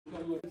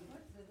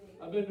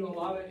I've been to a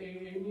lot of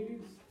AA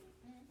meetings,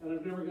 and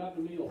I've never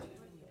gotten a meal.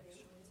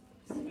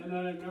 And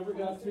then I've never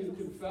got to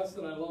confess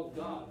that I love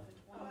God.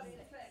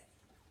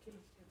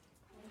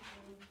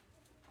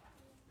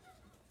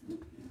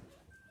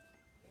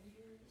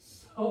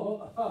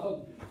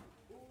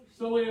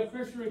 So we have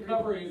Christian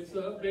Recovery. It's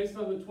based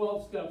on the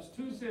 12 steps.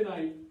 Tuesday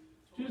night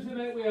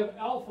we have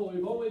Alpha.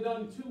 We've only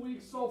done 2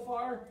 weeks so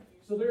far,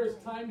 so there's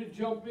time to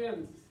jump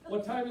in.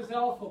 What time is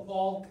Alpha,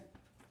 Paul?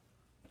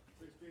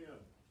 6 p.m.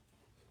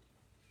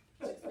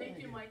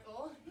 Thank you,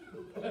 Michael.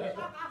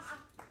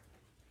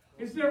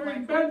 He's never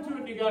even been to it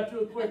and he got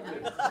to it quickly.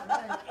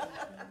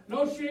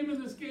 No shame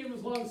in this game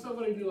as long as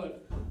somebody do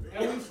it.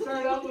 And we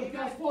start out with,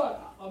 guess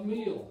what? A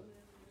meal.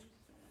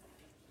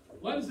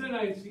 Wednesday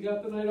nights, you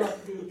got the night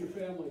off to be with your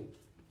family.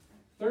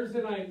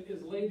 Thursday night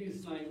is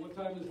ladies' night. What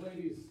time is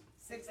ladies?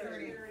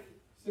 6:30.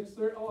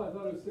 6:30? Oh, I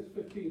thought it was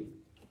 6:15.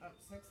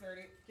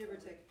 6:30. Give or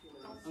take a few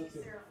minutes. I'll see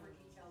Okay. Sarah for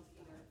details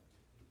either.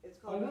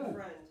 It's Why called not?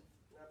 Befriend,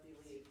 not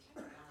Believe.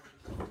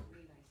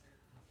 Be nicer.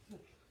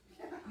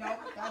 Nope,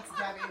 that's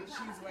Debbie.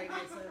 She's way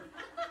nicer.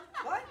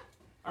 What?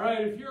 All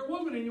right, if you're a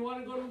woman and you want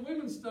to go to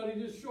women's study,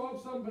 just show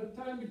up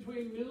sometime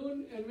between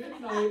noon and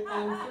midnight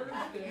on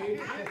Thursday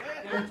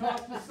and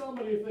talk to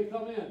somebody if they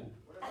come in.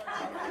 What if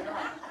I grow my hair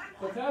out?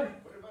 What's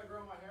that? What if I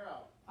grow my hair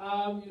out?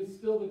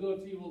 Still the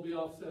goatee will be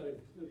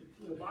offsetting.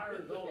 Buyer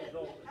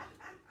adult.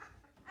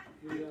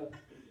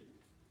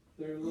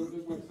 They're a little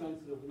bit more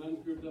sensitive. The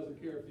men's group doesn't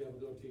care if you have a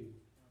goatee.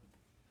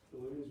 The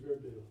women's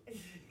group do.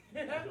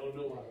 I don't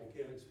know why. I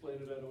can't explain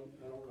it. I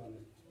don't run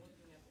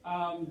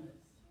it.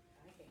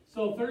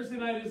 So Thursday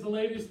night is the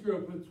ladies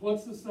group.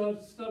 What's the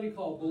study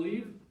called?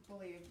 Believe?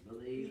 Believe.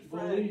 Believe.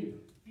 Believe.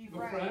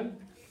 Befriend.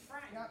 It's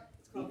Yep.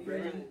 called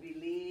Befriend, Befriend.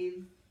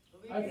 believe,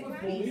 I thought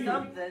be believe.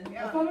 something. I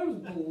Yeah. thought it was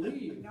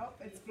believe.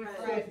 Nope, it's So it's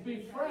befriend.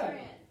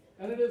 befriend.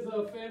 And it is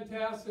a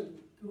fantastic,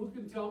 who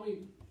can tell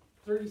me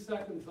 30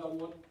 seconds on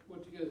what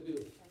you guys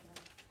do?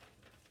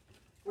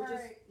 We're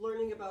just Alright.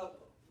 learning about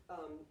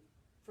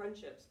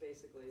friendships,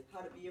 basically.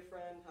 How to be a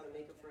friend, how to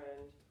make a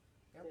friend.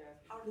 Yep. Yeah.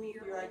 How to be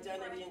Your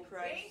identity in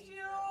Christ. Thank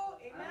you.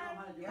 I don't know Amen.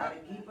 how to do Yeah. how to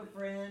keep a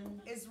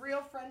friend. Is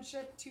real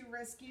friendship too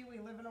risky? We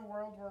live in a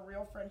world where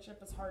real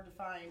friendship is hard to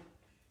find.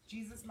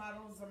 Jesus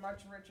models a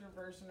much richer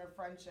version of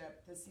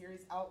friendship. The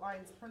series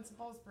outlines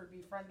principles for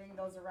befriending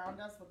those around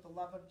us with the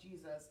love of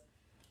Jesus.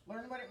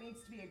 Learn what it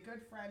means to be a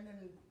good friend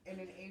in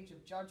an age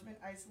of judgment,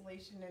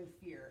 isolation, and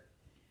fear.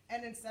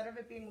 And instead of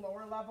it being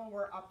lower level,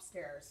 we're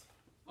upstairs.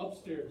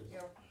 Upstairs. You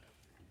know,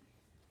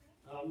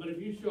 But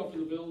if you show up in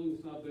the building,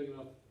 it's not big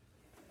enough.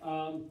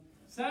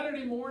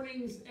 Saturday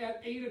mornings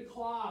at 8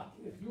 o'clock,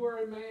 if you are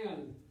a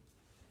man,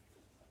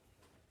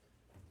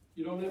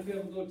 you don't have to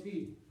have a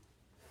goatee.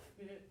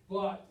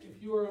 But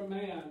if you are a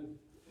man,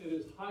 it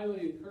is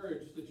highly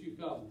encouraged that you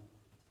come.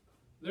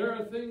 There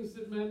are things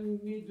that men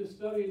need to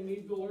study and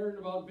need to learn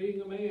about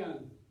being a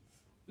man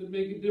that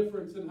make a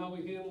difference in how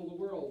we handle the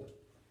world.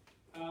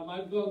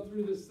 I've gone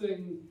through this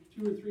thing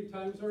 2 or 3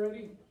 times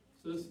already,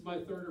 so this is my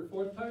 3rd or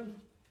 4th time,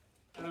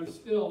 and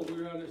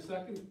we're on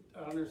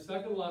our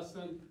second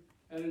lesson,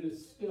 and it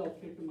is still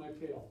kicking my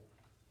tail.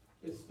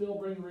 It's still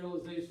bringing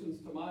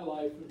realizations to my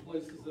life in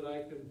places that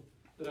I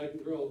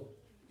can grow.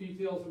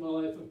 Details in my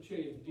life have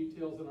changed.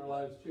 Details in our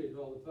lives change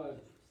all the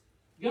time.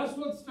 Guess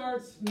what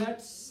starts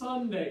next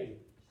Sunday?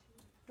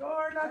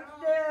 Door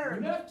upstairs.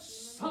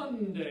 Next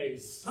Sunday.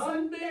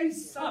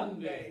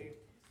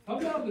 Come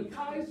down to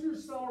Kaiser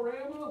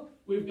Saurama.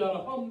 We've got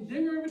a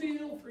humdinger of a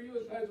deal for you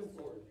at Kaiser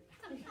Ford.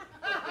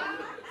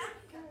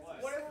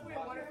 what if we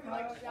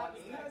like Jack's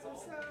Kaiser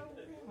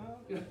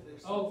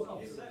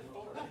Oh,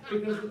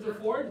 because it's a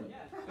Ford?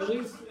 At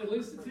least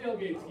the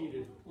tailgate's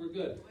heated. We're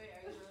good. Wait,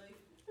 are you really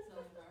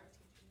selling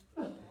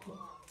cars?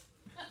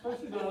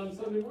 Especially not on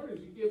Sunday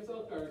mornings. You can't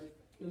sell cars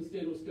in the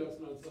state of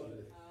Wisconsin on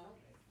Sunday. Oh.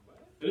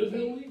 It is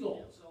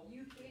illegal.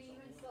 You can't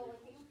even sell a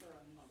camper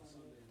on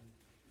Sunday.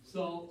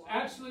 So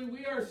actually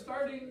we are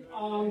starting,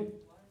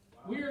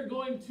 we are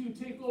going to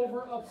take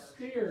over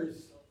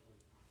upstairs.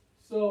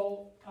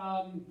 So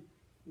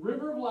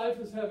River of Life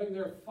is having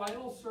their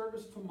final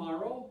service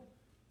tomorrow.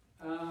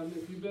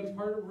 If you've been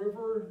part of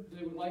River,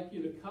 they would like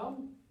you to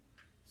come,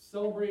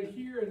 celebrate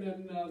here, and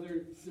then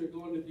they're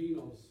going to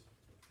Dino's.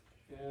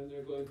 And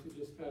they're going to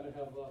just kind of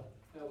have a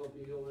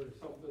meal or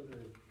something.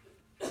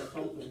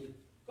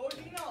 Go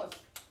Dinos!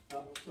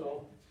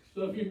 So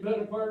if you've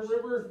been a part of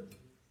River,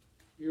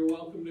 you're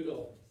welcome to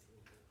go.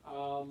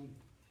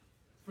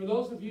 For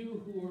those of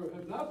you who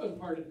have not been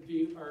part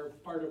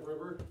of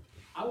River,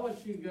 I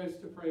want you guys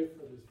to pray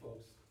for these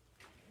folks.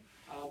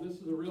 This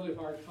is a really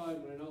hard time,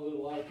 and I know that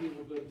a lot of people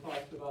have been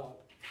talked about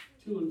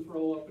to and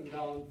fro, up and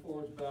down,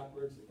 forwards,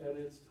 backwards, and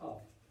it's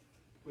tough.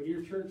 When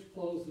your church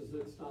closes,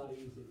 it's not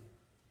easy.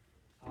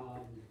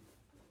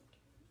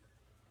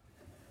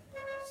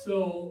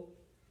 So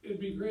it'd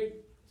be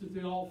great that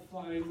they all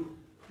find,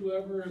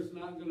 whoever is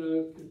not going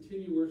to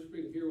continue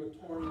worshiping here with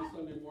Torn on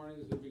Sunday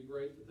mornings, it'd be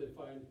great that they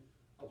find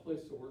a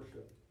place to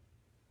worship.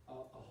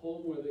 A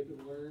home where they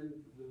can learn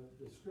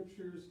the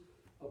scriptures,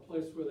 a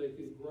place where they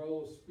can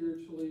grow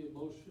spiritually,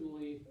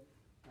 emotionally,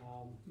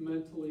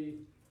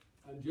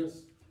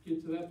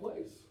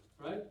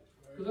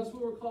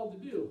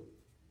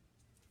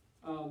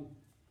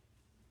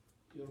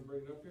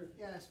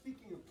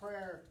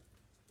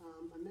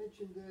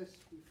 mentioned this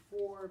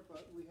before,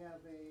 but we have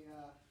a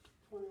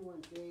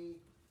 21-day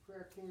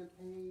prayer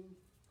campaign.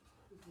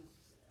 This is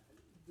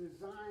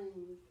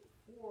designed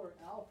for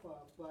Alpha,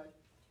 but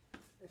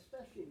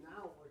especially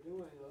now what we're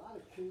doing, a lot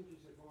of changes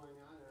are going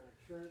on in our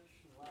church,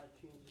 a lot of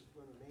changes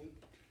we're going to make,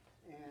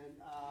 and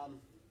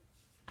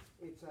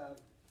it's a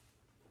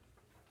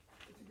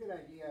good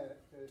idea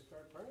to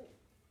start praying.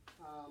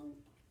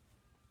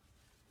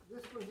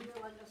 This one here,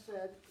 like I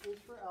said,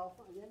 is for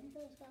Alpha. Have you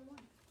guys got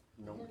one?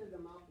 No. I handed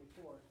them out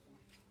before. So.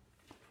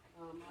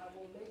 I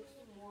will make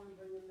some more and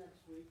bring them next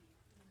week.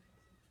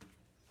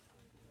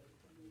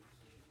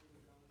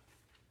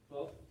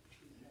 Well,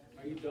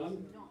 are you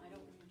done? No, I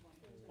don't need one.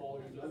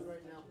 Paul, are you done?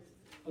 Right now.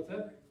 What's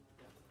that?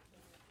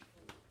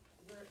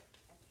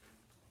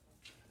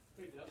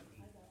 Hey, Deb.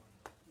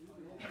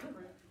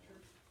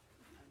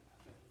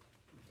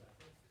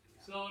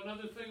 So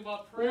another thing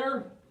about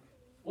prayer,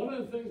 one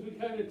of the things we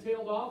kind of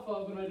tailed off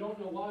of, and I don't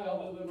know why,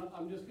 other than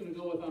I'm just going to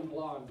go with I'm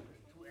blonde.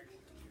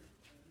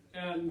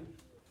 And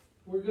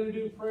we're going to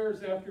do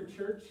prayers after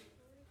church.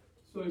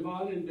 So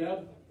Yvonne and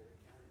Deb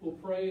will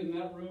pray in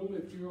that room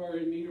if you are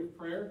in need of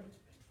prayer.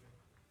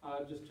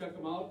 Just check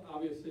them out.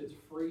 Obviously it's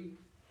free,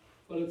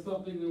 but it's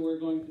something that we're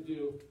going to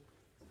do.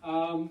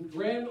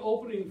 Grand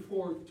opening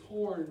for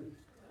Torn.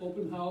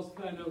 Open house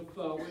kind of,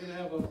 we're going to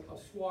have a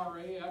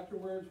soiree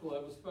afterwards. We'll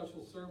have a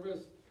special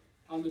service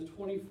on the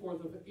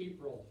 24th of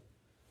April.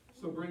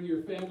 So bring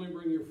your family,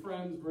 bring your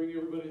friends, bring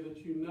everybody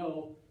that you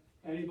know.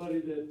 Anybody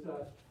that,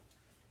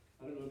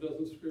 I don't know,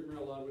 doesn't scream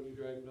real loud when you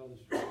drag them down the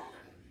street.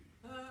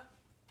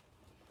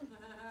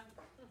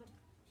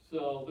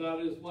 So that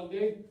is what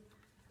day?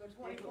 The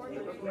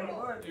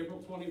 24th.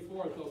 April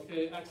 24th,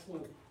 okay,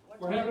 excellent.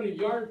 We're having a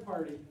yard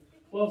party.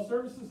 Well,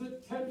 service is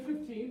at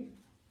 10:15.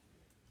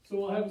 So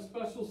we'll have a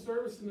special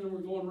service and then we're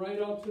going right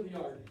out to the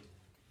yard.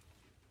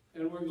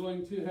 And we're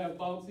going to have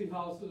bouncy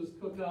houses,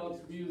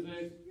 cookouts,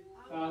 music,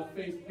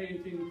 face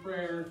painting,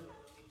 prayer,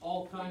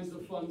 all kinds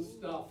of fun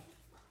stuff.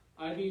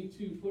 I need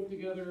to put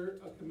together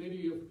a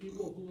committee of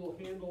people who will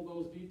handle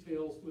those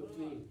details with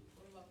me.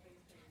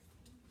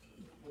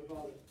 What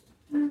about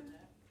it?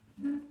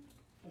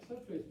 I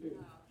said face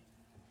painting.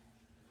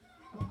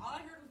 All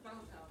I heard was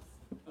bounce house.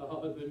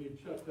 Then you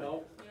checked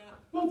out. Yeah,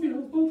 Bouncy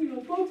house, bouncy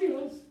house, bouncy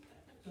house.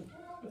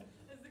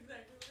 that's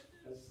exactly what it is.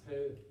 That's,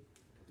 hey,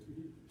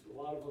 a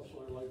lot of us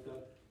are like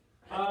that.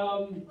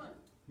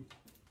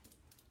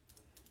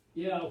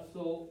 Yeah,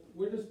 so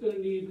we're just gonna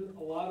need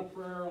a lot of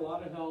prayer, a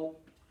lot of help.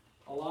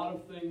 A lot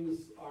of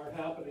things are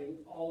happening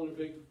all in a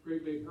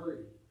great big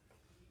hurry.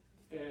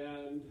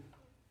 And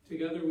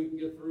together we can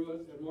get through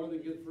it, and more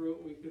than get through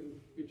it, we can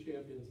be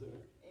champions in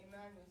it.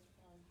 Amen, Mr.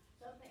 Fun.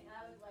 Something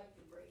I would like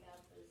to bring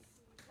up is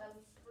come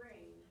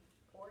spring,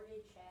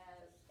 Portage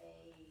has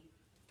a,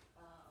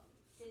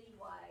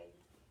 citywide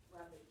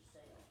rummage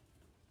sale.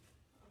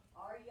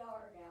 Our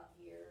yard out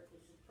here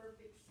is a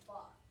perfect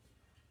spot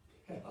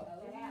to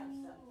have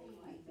something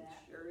like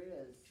that. Sure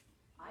is.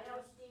 I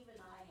know Steve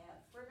and I have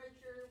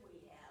furniture,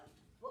 we have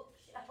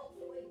bookshelves,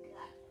 we've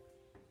got,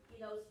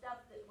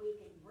 stuff that we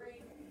can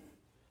bring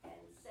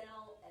and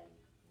sell, and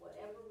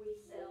whatever we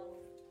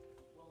sell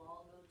will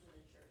all go to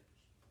the church.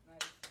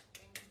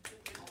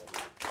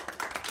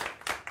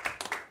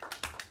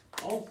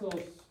 Also,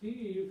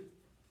 Steve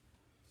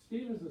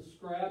is a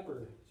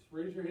scrapper.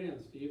 Raise your hand,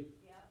 Steve.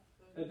 Yeah.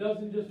 That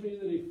doesn't just mean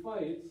that he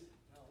fights.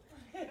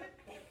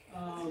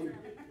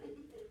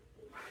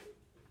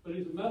 But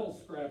he's a metal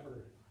scrapper.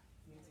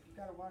 Means if you've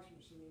got a washing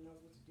machine, he knows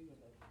what to do with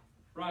it.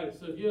 Right,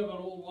 so if you have an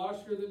old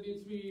washer that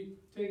needs to be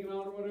taken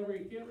out or whatever,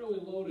 you can't really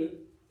load it,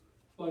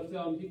 but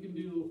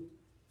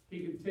he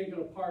can take it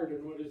apart,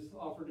 and what he's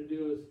offered to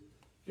do is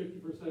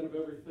 50% of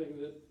everything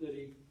that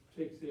he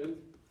takes in,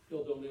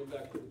 he'll donate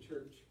back to the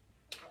church.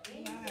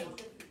 Anything that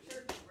the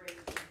church brings,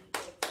 he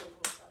takes it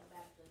will come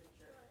back to the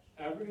church.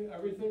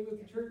 Everything that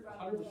the church,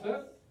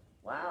 100%?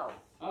 Wow.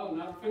 Oh,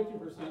 not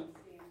 50%,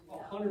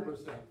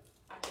 100%.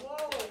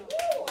 Whoa!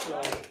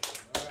 So,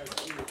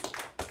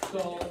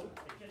 so,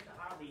 It's just a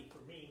hobby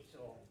for me, so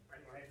I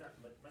don't have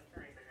nothing but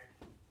time in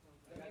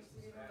it. Makes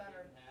it even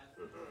better.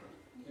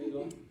 there you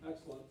go,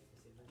 excellent.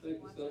 Thank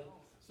you, Seth.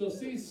 So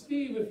see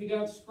Steve if you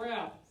got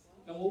scrap,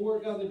 and we'll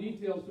work on the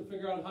details to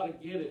figure out how to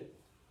get it,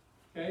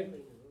 okay?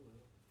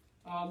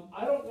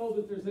 I don't know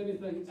that there's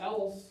anything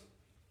else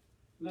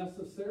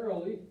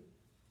necessarily.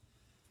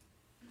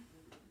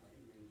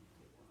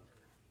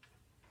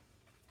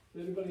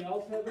 Does anybody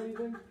else have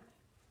anything?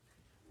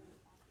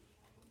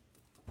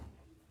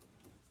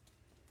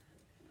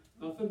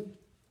 Nothing?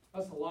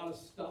 That's a lot of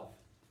stuff.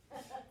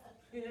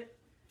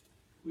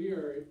 We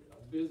are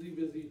a busy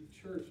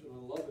church, and I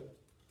love it.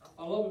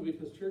 I love it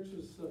because church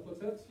is, what's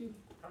that, Steve?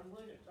 I'm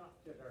going to talk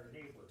to our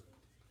neighbor,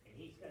 and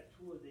he's got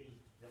two of the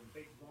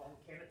big long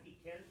canopy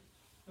tents,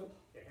 Yep.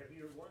 the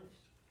heavier ones,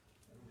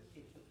 and to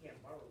see if we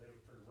can't borrow them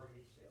for the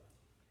rummage sale.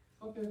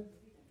 Okay,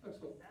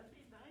 excellent. That'd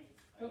be nice.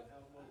 Yep.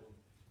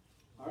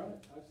 All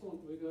right, excellent.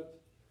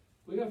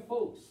 We got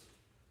folks.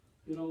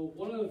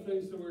 One of the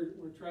things that we're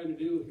trying to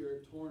do here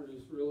at Torn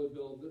is really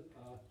build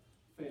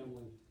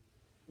family.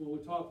 when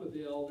we talk with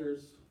the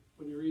elders,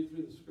 when you read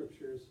through the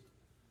scriptures,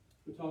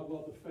 we talk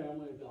about the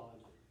family of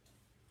God.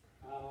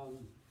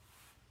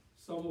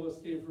 Some of us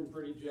came from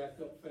pretty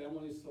jacked up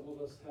families. Some of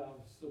us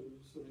have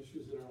some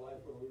issues in our life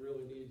where we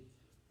really need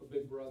a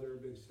big brother, a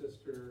big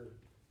sister,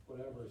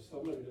 whatever,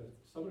 somebody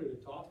to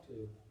talk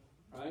to,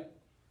 right?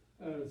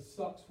 And it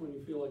sucks when you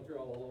feel like you're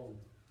all alone.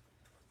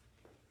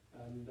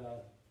 And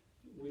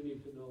we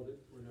need to know that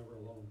we're never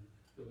alone,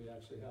 that we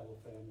actually have a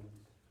family.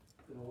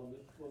 You know,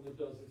 one that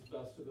does its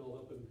best to build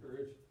up and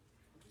encourage.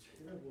 I'm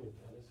terrible at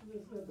that.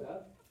 Isn't that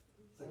bad?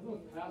 I'm a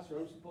pastor.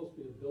 I'm supposed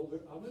to be a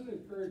builder. I'm an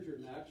encourager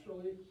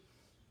naturally,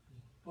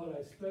 but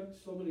I spent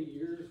so many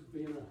years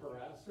being a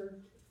harasser,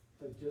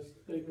 like just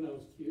thinking I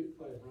was cute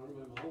by running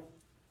my mouth.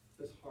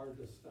 It's hard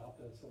to stop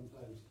that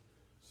sometimes.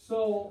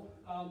 So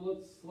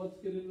let's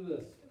get into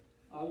this.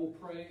 I will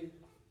pray.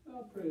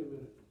 I'll pray in a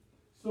minute.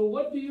 So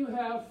what do you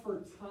have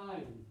for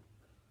time?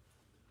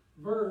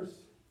 Verse,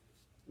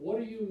 what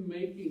are you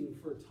making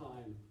for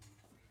time?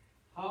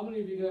 How many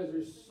of you guys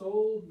are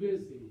so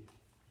busy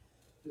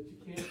that you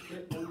can't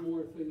fit one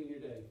more thing in your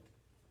day?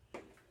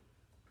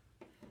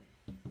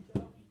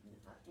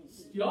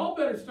 Y'all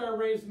better start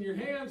raising your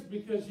hands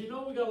because you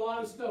know we got a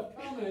lot of stuff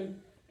coming,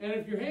 and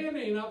if your hand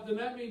ain't up, then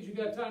that means you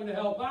got time to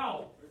help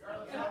out.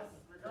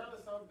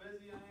 Regardless how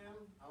busy I am,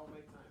 I'll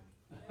make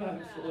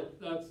time. Excellent.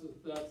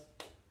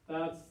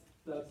 That's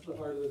the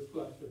heart of this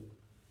question.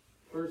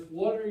 First,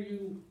 what are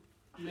you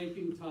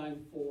making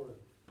time for?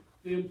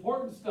 The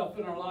important stuff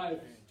in our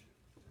lives.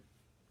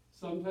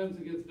 Sometimes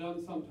it gets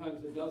done,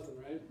 sometimes it doesn't,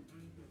 right?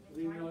 I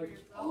mean, you're like,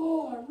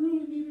 oh, I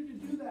really needed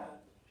to do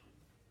that.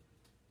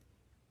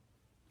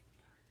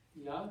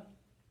 Yeah?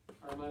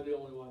 Or am I the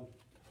only one?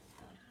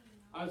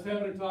 I was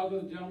having a talk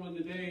with a gentleman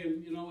today,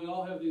 and you know, we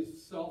all have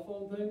these cell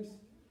phone things.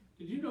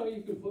 Did you know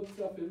you can put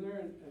stuff in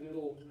there and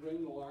it'll ring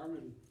an alarm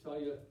and tell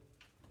you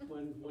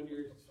when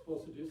you're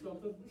supposed to do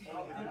something?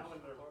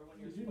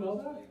 Did you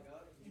know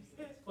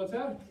that? What's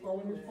that? Or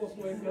when you're supposed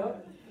to wake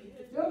up?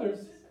 Yeah,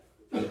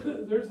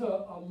 there's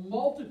a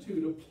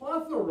multitude, a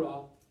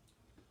plethora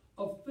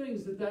of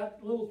things that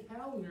little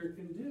calendar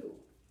can do.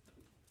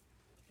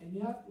 And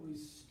yet we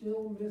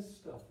still miss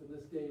stuff in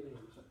this day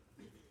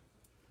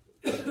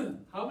and age.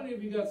 How many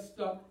of you got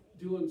stuck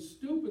doing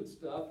stupid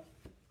stuff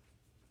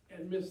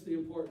and missed the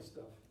important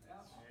stuff?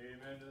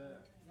 Amen to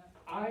that.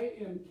 I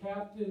am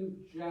Captain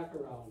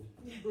Jackaround.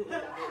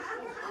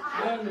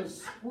 I am a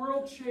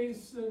squirrel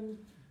chasing,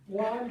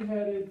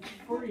 blonde-headed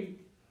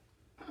freak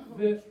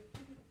that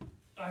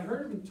I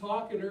heard him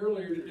talking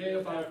earlier today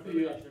about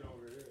the.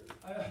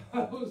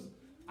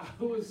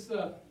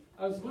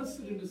 I was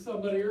listening to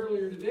somebody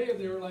earlier today, and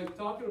they were like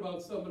talking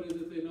about somebody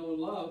that they know and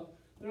love.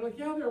 And they're like,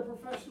 yeah, they're a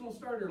professional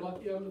starter.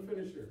 Lucky I'm the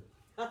finisher.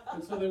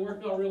 And so they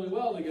work out really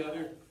well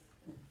together.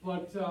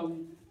 But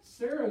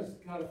Sarah's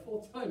got a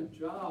full-time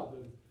job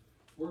and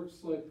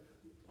works like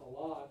a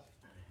lot.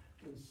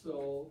 And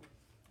so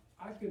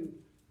I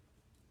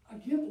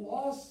get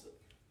lost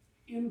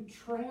in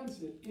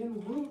transit,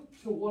 en route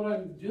to what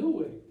I'm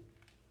doing.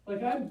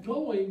 Like I'm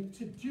going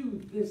to do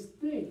this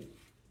thing.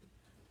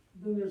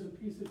 Then there's a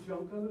piece of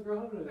junk on the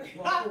ground, and I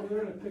walk over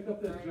there and I pick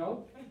up that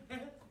junk.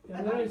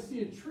 And then I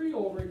see a tree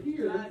over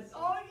here,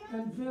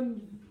 and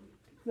then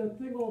that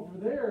thing over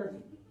there,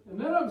 and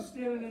then I'm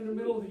standing in the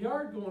middle of the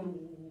yard going,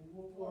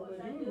 what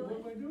am I doing? What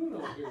am I doing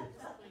out here?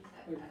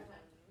 Like,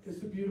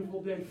 it's a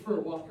beautiful day for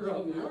a walk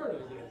around the yard,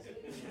 I guess.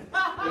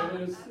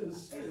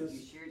 You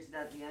sure it's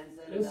not the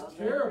inside? It's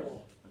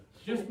terrible.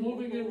 Just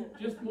moving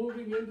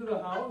into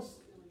the house,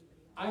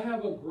 I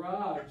have a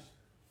garage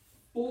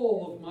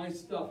full of my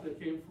stuff that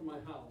came from my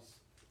house.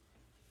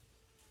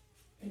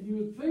 And you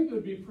would think it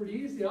would be pretty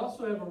easy. I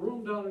also have a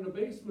room down in the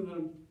basement that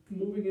I'm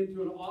moving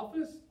into an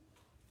office.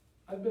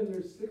 I've been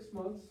there 6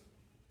 months.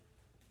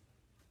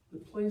 The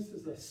place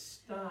is a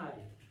sty.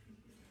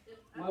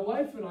 My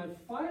wife and I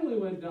finally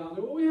went down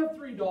there. Well, we have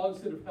 3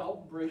 dogs that have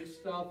helped break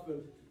stuff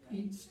and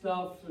eat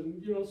stuff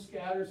and,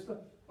 scatter stuff.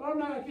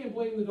 But I can't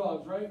blame the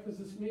dogs, right? Because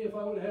it's me. If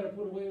I would have had to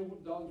put away, the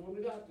dogs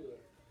wouldn't have got to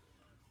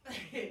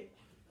it.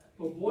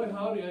 But boy,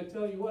 howdy, I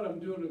tell you what, I'm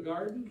doing a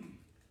garden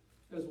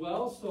as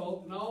well.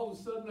 So now all of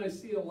a sudden I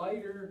see a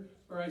lighter,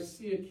 or I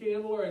see a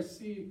candle, or I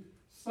see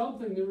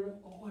something.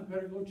 I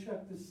better go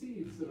check the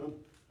seeds. And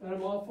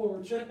I'm off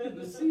over checking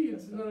the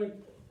seeds. And then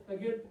I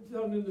get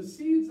down in the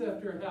seeds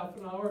after half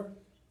an hour,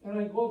 and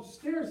I go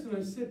upstairs and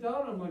I sit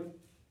down. And I'm like,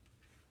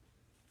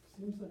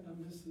 seems like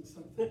I'm missing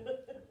something.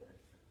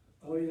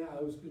 Oh yeah,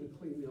 I was going to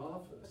clean the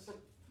office.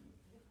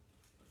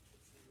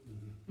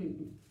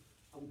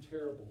 I'm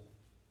terrible.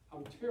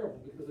 I'm terrible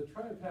because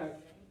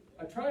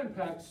I try and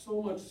pack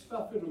so much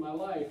stuff into my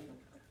life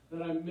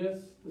that I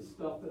miss the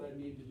stuff that I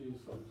need to do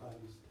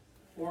sometimes.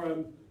 Or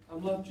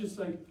I'm left just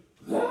like,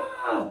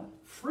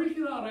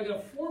 freaking out. I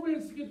got 4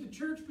 minutes to get to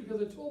church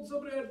because I told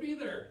somebody I'd be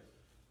there.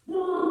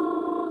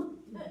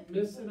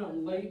 Missing,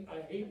 I'm late.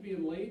 I hate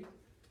being late.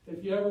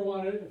 If you ever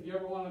want a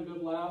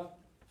good laugh,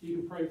 you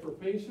can pray for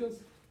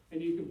patience,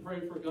 and you can pray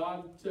for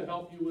God to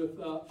help you with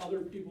other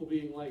people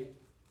being late.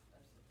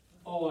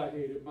 Oh, I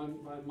hate it. My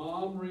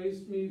mom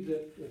raised me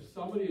that if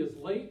somebody is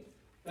late,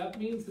 that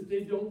means that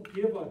they don't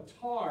give a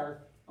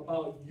tar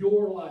about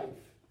your life.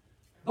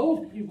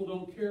 Those people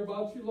don't care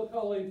about you. Look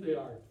how late they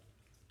are.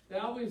 They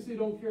obviously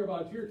don't care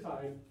about your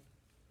time.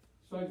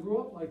 So I grew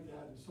up like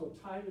that, and so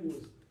timing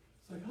was,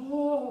 it's like,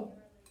 oh.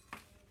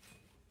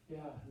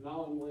 Yeah,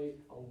 now I'm late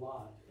a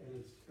lot, and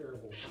it's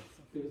terrible.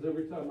 Because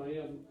every time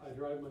I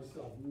drive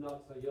myself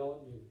nuts. I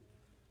yell at me.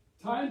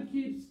 Time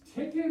keeps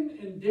ticking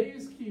and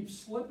days keep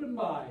slipping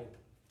by.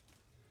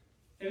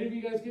 Any of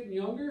you guys getting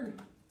younger?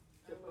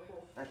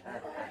 I wish.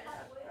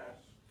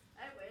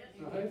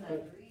 Right,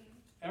 but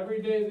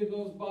every day that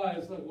goes by,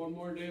 it's like one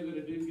more day that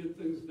I didn't get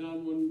things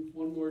done,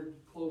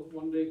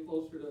 one day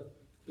closer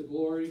to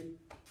glory.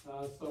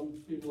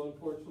 Some people,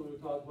 unfortunately,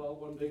 we talk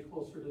about one day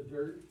closer to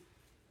dirt.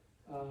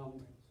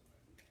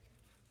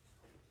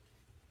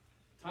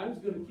 Time's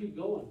going to keep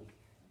going.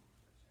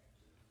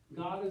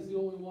 God is the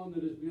only one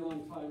that is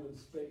beyond time and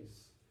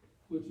space,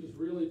 which is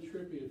really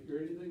trippy. If you're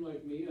anything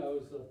like me, I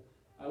was a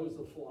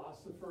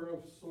philosopher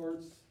of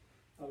sorts.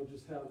 I would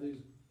just have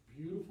these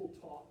beautiful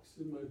talks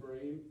in my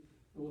brain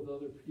and with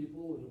other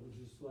people, and it was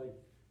just like,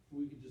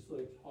 we could just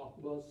like talk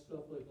about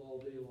stuff like all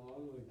day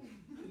long. Like,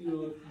 you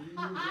know,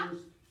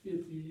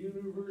 if the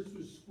universe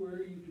was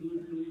square, you could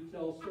literally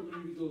tell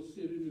somebody to go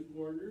sit in the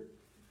corner,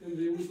 and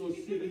they would go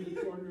sit in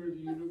the corner of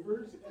the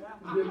universe,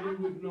 and then we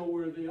would know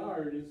where they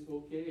are, and it's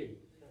okay.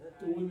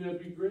 So wouldn't that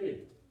be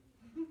great?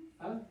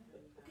 Huh?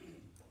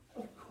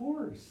 Of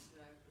course.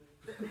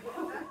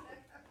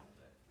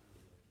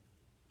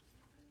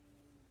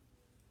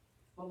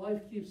 But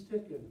life keeps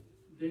ticking.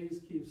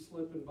 Days keep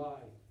slipping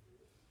by.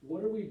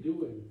 What are we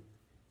doing?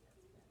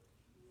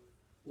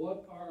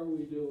 What are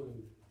we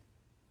doing?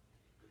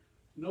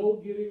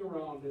 No getting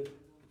around it.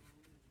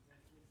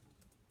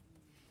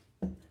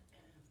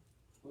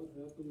 What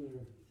happened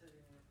there?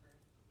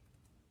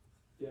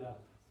 Yeah,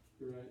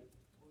 you're right.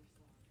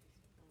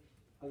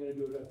 I'm going to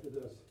do it after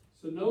this.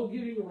 So no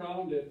getting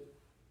around it.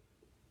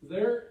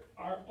 There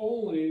are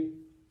only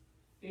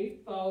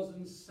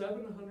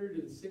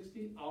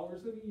 8,760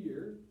 hours in a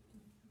year,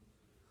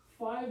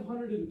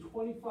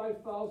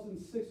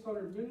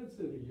 525,600 minutes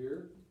in a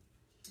year,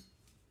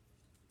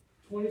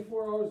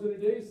 24 hours in a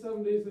day,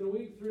 7 days in a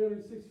week,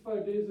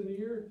 365 days in a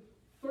year,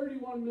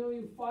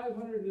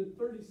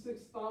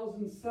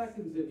 31,536,000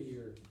 seconds in a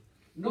year.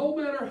 No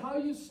matter how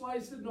you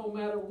slice it, no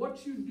matter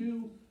what you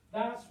do,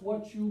 that's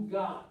what you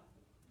got.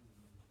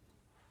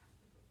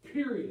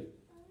 Period.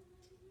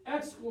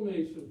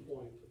 Exclamation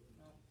point.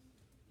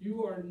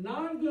 You are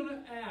not going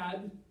to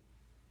add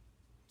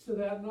to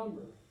that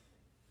number.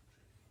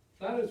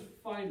 That is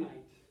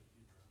finite.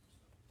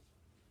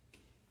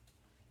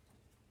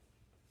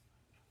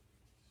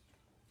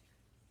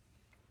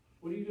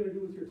 What are you going to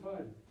do with your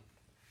time?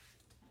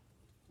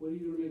 What are you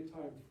going to make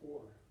time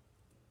for?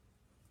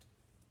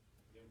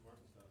 The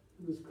important stuff.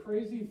 This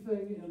crazy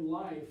thing in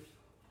life,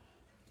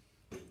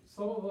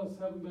 some of us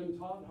haven't been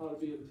taught how to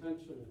be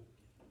intentional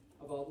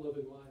about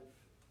living life.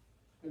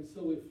 And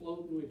so we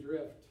float and we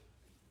drift,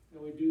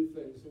 and we do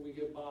things, and we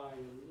get by,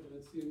 and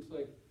it seems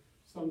like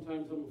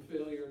sometimes I'm a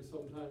failure, and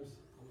sometimes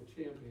I'm a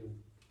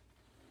champion.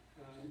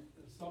 And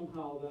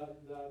somehow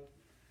that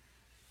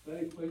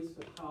equates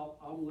to how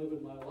I'm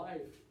living my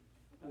life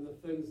and the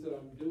things that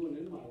I'm doing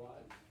in my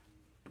life.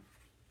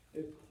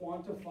 It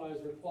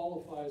quantifies or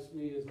qualifies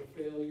me as a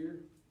failure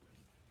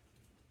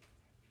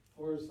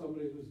or as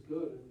somebody who's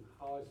good in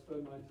how I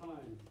spend my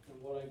time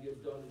and what I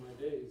get done in my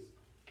days.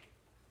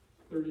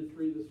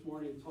 33 this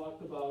morning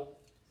talked about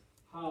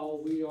how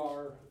we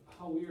are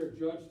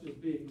judged as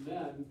being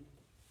men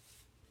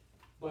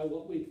by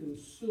what we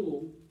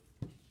consume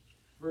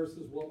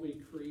versus what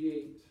we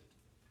create.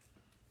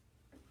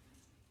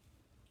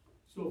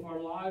 So if our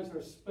lives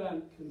are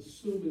spent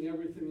consuming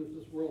everything that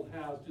this world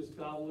has, just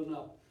gobbling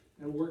up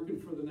and working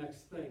for the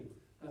next thing,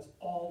 that's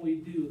all we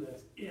do,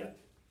 that's it.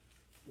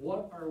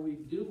 What are we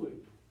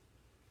doing?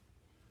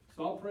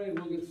 So I'll pray and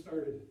we'll get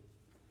started.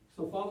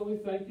 So Father, we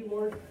thank you,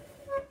 Lord.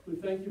 We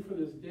thank you for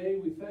this day.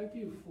 We thank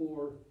you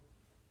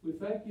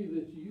that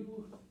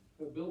you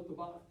have built the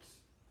box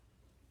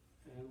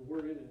and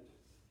we're in it.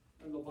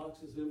 And the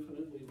box is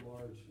infinitely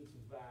large. It's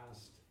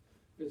vast.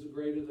 It's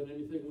greater than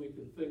anything we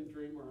could think,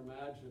 dream, or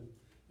imagine.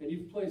 And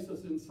you've placed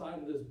us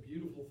inside of this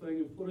beautiful thing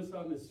and put us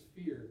on this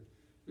sphere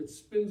that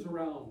spins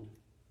around.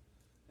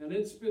 And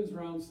it spins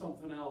around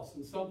something else,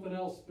 and something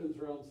else spins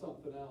around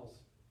something else.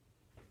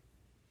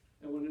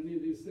 And when any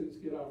of these things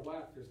get out of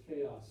whack, there's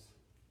chaos.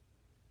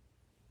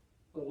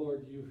 But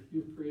Lord,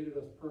 you've created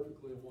us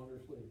perfectly and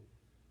wonderfully.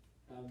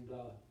 And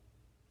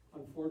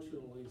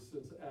unfortunately,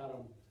 since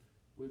Adam,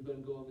 we've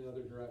been going the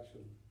other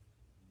direction.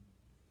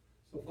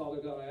 So Father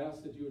God, I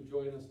ask that you would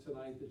join us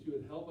tonight, that you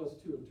would help us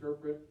to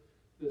interpret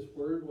this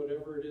word,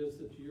 whatever it is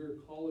that you're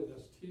calling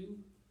us to,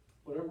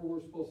 whatever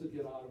we're supposed to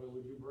get out of it.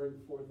 Would you bring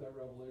forth that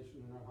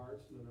revelation in our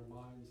hearts and in our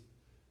minds,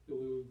 that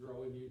we would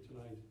grow in you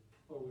tonight.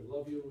 Lord, we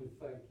love you and we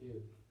thank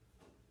you.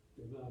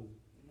 Amen.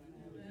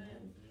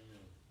 Amen.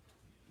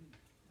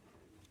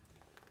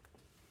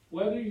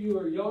 Whether you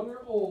are young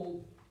or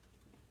old,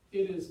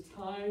 it is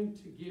time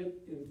to get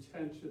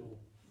intentional.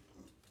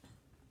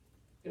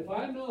 If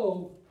I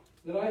know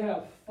that I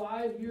have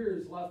 5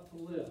 years left to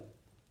live,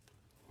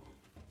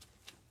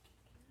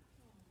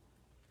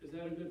 is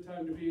that a good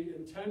time to be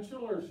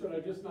intentional, or should I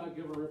just not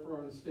give a rip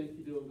around a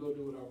stinky do and go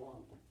do what I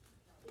want?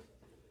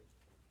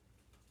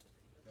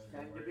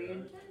 Time to be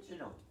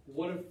intentional.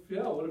 What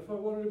if I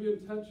wanted to be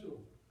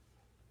intentional?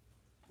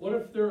 What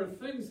if there are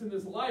things in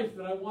this life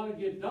that I want to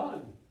get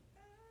done?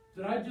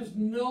 That I just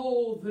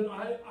know that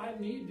I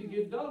need to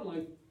get done.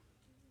 Like,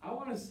 I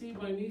want to see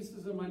my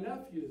nieces and my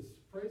nephews.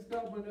 Praise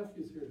God, my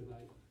nephew's here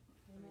tonight.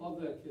 Love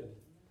that kid.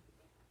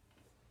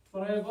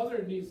 But I have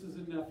other nieces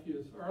and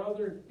nephews,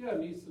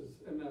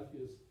 nieces and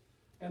nephews.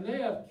 And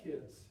they have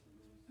kids.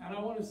 And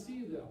I want to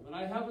see them. And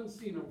I haven't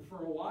seen them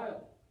for a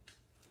while.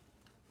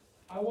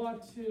 I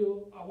want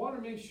to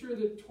make sure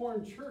that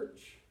Torn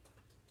Church,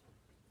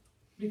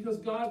 because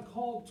God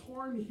called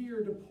Torn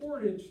here to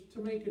Portage to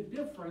make a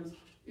difference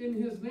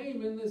in His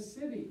name in this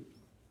city.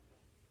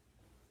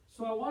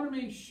 So I want to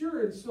make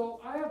sure, and so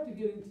I have to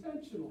get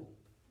intentional.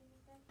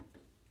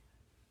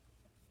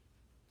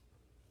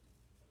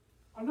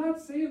 I'm not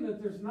saying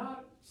that there's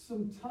not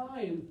some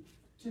time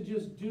to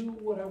just do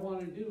what I want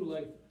to do,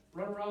 like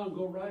run around,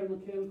 go ride a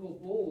mechanical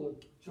bull,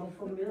 jump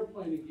from an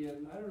airplane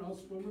again, I don't know,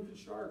 swim with the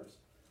sharks,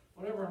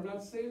 whatever. I'm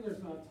not saying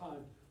there's not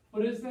time.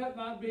 But is that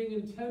not being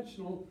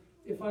intentional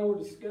if I were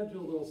to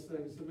schedule those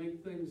things, to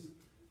make things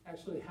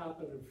actually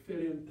happen and fit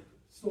in?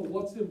 So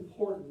what's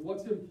important?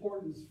 What's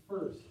important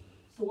first?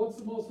 So what's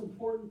the most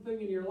important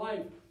thing in your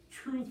life?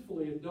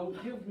 Truthfully, and don't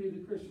give me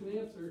the Christian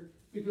answer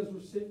because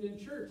we're sitting in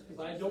church,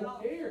 because I don't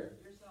care.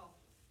 Yourself.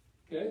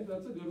 Okay,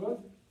 that's a good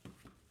one.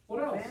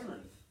 What else?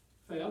 Family.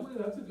 Family,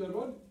 that's a good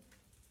one.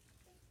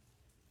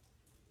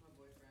 My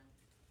boyfriend.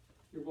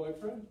 Your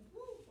boyfriend?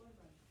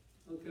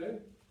 Boyfriend. Okay.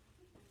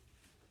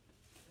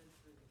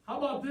 How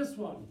about this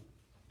one?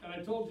 And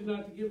I told you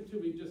not to give it to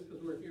me just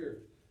because we're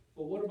here.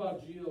 But what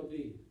about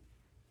G-O-D?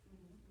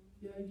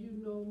 Yeah, you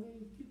know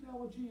me. Get down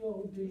with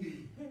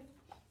G-O-D.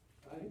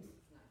 Right?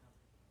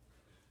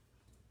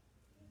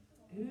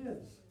 It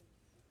is.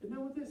 Isn't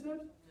that what they said?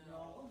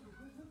 No.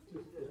 Just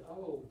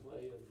oh,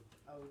 playing.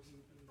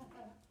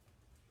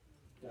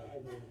 Yeah, I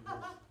know.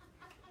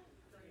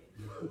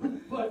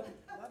 But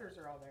Letters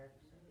are all there.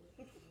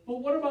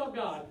 what about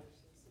God?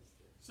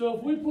 So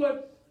if we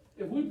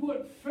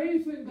put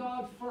faith in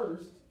God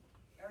first,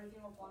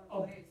 Everything will fall into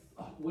place.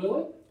 will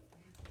it?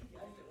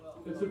 Yes, it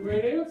will. It's a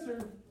great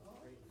answer.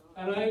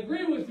 And I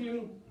agree with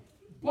you.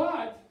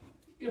 But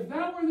if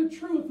that were the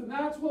truth and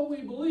that's what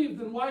we believe,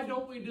 then why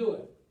don't we do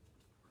it?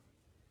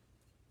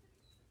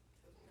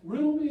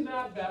 Riddle me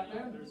that,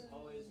 Batman. There's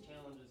always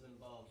challenges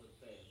involved with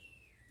faith.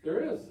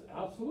 There is,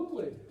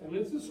 absolutely. And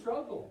it's a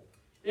struggle.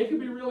 It can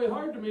be really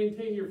hard to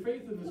maintain your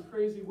faith in this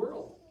crazy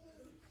world.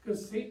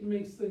 Because Satan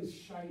makes things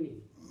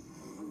shiny.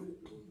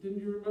 Didn't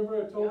you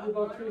remember I told you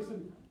about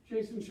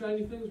chasing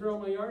shiny things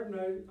around my yard, and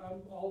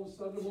I'm all of a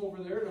sudden I'm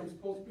over there, and I'm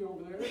supposed to be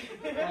over there.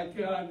 I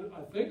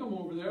think I'm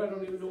over there. I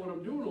don't even know what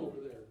I'm doing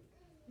over there.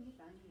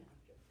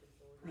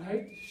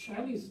 Right?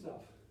 Shiny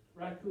stuff.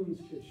 Raccoons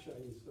chase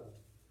shiny stuff.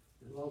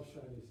 They love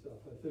shiny stuff.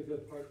 I think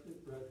that's part of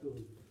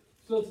raccoons.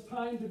 So it's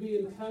time to be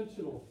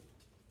intentional.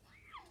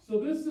 So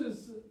this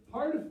is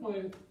part of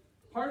my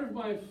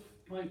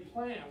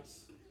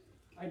plans.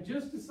 I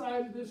just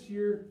decided this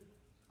year.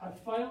 I'm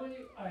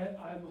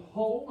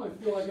home. I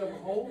feel like I'm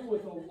home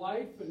with a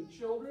wife and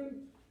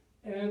children,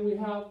 and we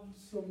have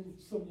some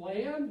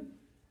land.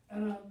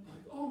 And I'm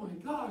like, oh my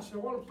gosh, I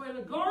want to plant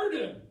a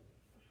garden.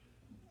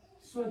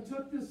 So I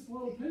took this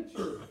little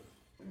picture,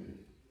 and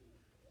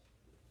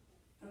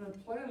I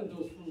planted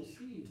those from a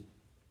seed.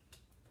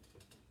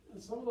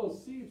 And some of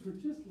those seeds were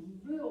just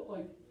little,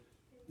 like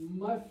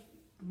my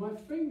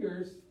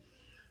fingers.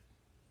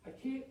 I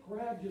can't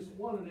grab just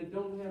one, and I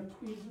don't have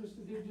tweezers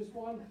to do just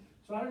one.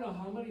 So I don't know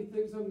how many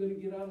things I'm going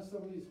to get out of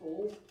some of these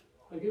holes.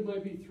 Like it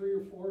might be 3 or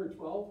 4 or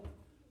 12.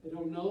 I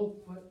don't know.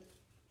 But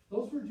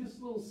those were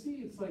just little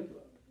seeds like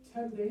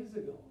 10 days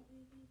ago.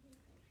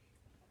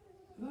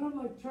 And then I'm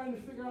like trying to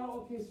figure out,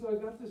 okay, so I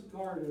got this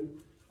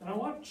garden, and I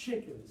want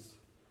chickens.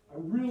 I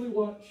really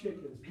want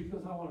chickens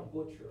because I want to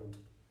butcher them.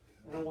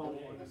 And I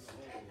want eggs.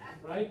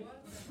 Right?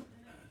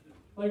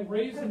 Like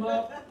raise them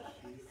up.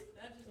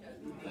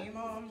 Name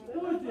them.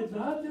 No, it did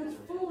not. That's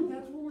food.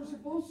 That's what we're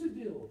supposed to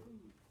do.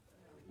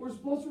 We're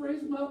supposed to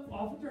raise them up,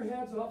 off with their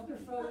heads, off with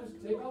their feathers,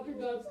 take out their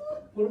guts,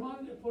 put them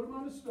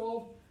on the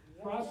stove,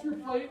 cross your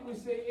plate, and we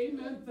say,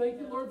 amen, thank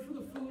you, Lord, for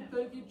the food,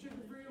 thank you,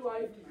 chicken, for your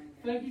life,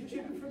 thank you,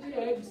 chicken, for the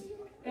eggs,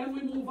 and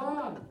we move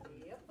on.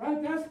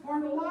 Right? That's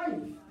part of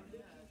life.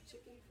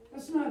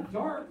 That's not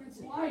dark,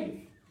 it's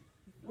life.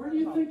 Where do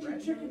you think your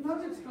chicken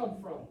nuggets come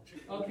from?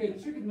 Okay,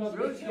 chicken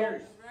nuggets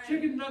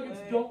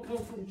don't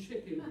come from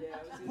chicken,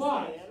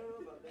 but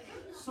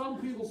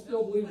some people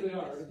still believe they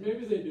are.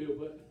 Maybe they do,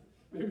 but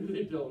maybe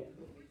they don't.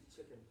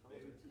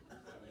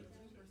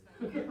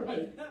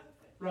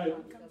 Right.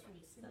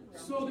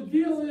 So the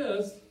deal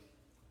is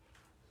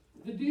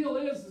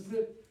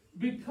that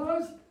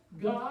because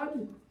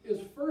God is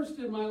first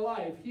in my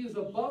life. He is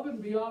above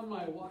and beyond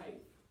my wife.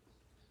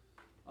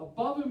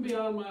 Above and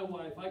beyond my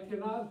wife. I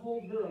cannot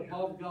hold her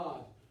above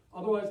God.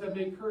 Otherwise, I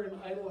make her an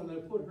idol and I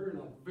put her in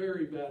a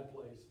very bad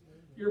place.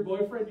 Your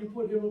boyfriend, you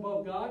put him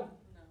above God?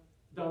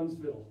 No.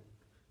 Dunsville.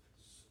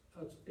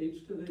 That's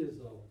H to the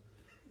Izzo.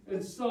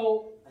 And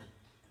so,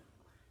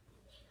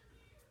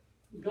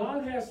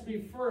 God has to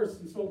be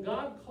first. And so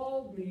God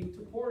called me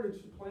to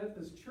Portage to plant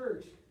this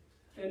church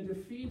and to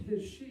feed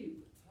his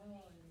sheep.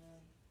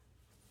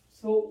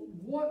 So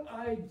what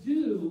I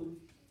do,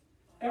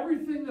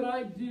 everything that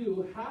I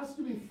do has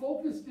to be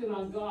focused in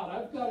on God.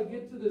 I've got to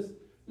get to this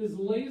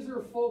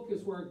laser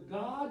focus where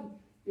God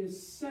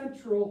is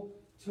central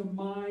to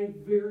my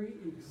very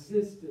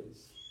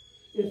existence.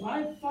 If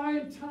I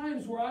find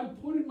times where I'm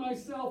putting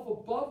myself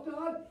above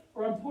God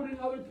or I'm putting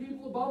other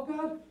people above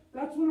God,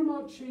 that's when I'm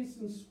out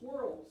chasing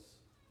squirrels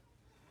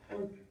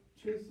or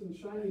chasing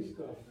shiny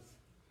stuff.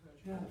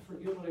 Yeah, I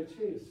forget what I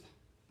chase.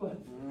 But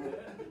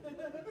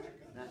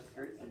Not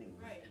skirts anymore.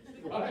 Right.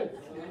 Right.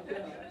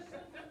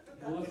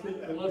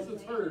 Unless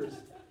it's hers.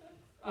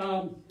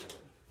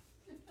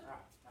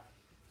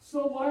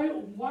 So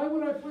why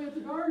would I plant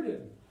the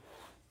garden?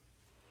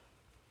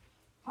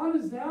 How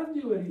does that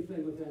do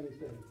anything with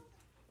anything?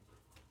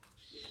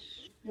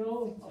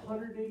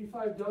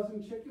 185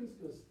 dozen chickens?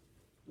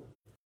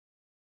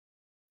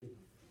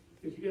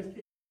 Because you guys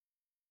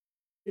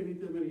can't eat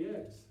that many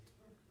eggs.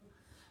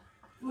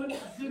 But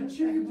the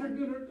chickens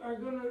are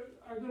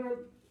gonna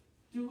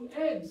do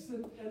eggs,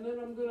 and then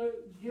I'm gonna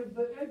give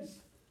the eggs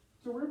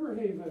to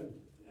Riverhaven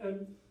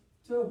and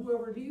to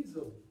whoever needs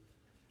them,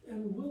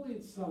 and we'll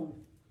eat some.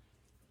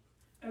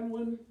 And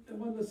when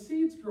the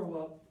seeds grow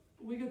up,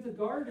 we get the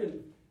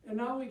garden, and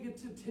now we get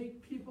to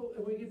take people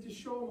and we get to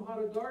show them how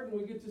to garden.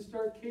 We get to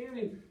start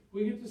canning.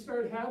 We get to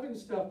start having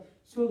stuff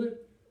so that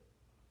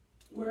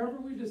wherever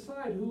we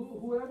decide,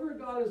 whoever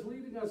God is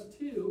leading us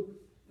to,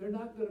 they're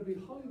not going to be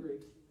hungry.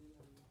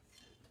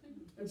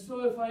 And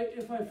so if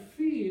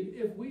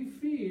we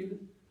feed,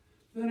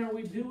 then are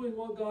we doing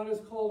what God has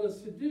called us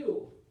to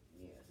do?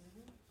 Yes.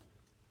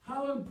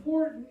 How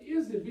important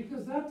is it?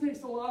 Because that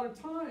takes a lot of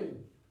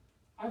time.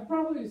 I've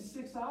probably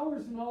 6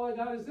 hours and all I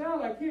got is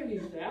that. I can't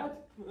eat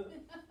that.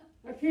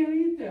 I can't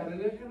eat that.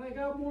 And I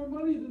got more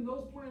money than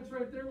those plants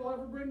right there will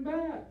ever bring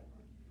back.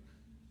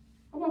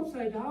 I'm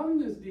upside down in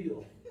this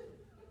deal.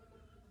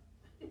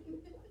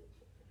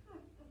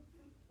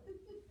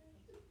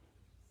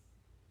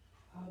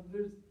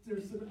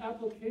 There's an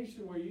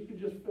application where you can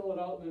just fill it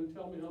out and then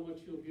tell me how much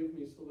you'll give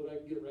me so that I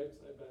can get right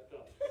side back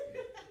up.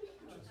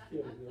 Just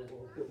kidding.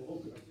 It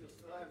won't. You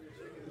still have your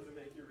chickens to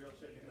make your real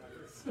chicken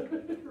nuggets.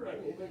 Right,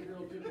 we'll make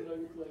real chicken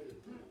nuggets later.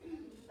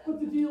 But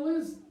the deal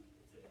is,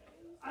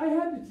 I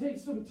had to take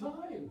some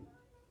time.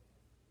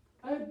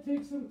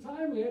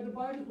 We had to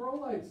buy the grow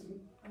lights, and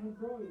I'm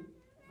growing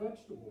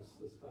vegetables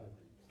this time.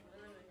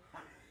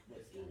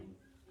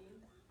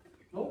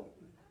 Nope.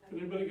 Can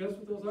anybody guess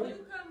what those are?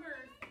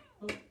 Cucumbers.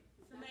 Oh.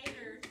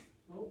 Tomatoes.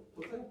 Nope.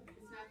 What's that?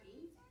 It's not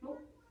beans?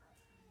 Nope.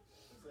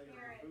 It's like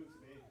it boots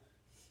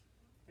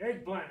me.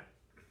 Eggplant.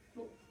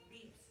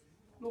 Beets.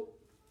 Nope.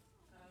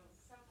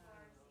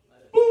 Sunflower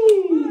seeds.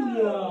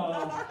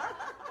 Booyah!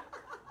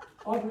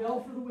 Audrey,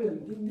 all for the win.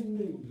 Ding, ding,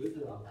 ding. Good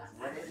job.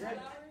 What is it?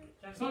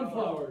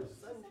 Sunflowers.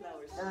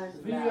 Sunflowers.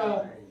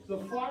 The the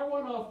far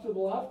one off to the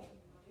left.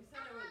 You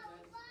said it was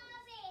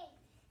vegetables.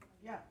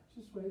 Yeah.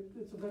 Just wait.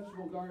 It's a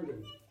vegetable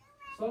garden.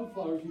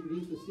 Sunflowers, you can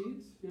eat the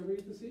seeds. You ever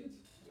eat the seeds?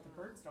 The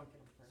birds don't get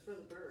It's them for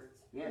the birds.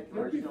 Yeah, That'd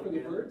birds be don't for the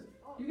get 'em. birds.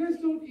 You guys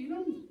don't eat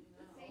them?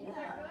 They're good.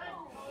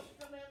 Poach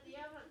them in the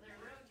oven. They're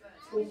real good.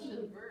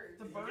 So- The birds.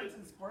 The birds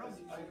and squirrels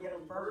eat the little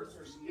birds.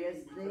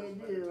 Yes, they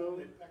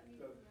do.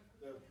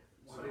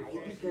 Why?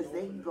 Because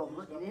they can go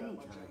hunting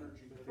anytime.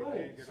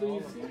 Right. So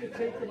you see, you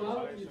take them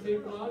out,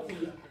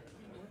 and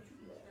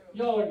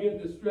y'all are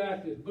getting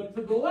distracted. But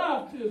to the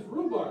left is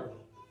rhubarb.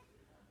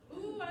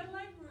 Ooh, I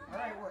like All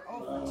right, we're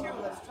 0 for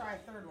 2. Let's try a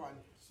third one.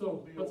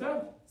 So, what's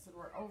that? So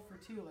we're 0 for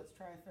 2. Let's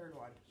try a third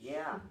one.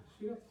 Yeah.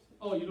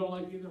 Oh, you don't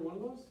like either one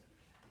of those?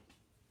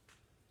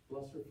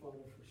 Bless her,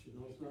 Father, for she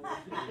knows not what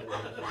she does.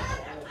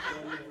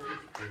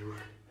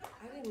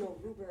 I didn't know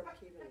rhubarb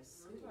came in a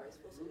seed. I was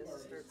supposed to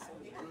start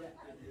somewhere. I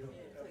thought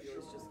it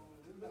was just.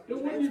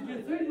 And when did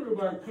you think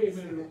rhubarb came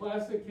in a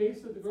plastic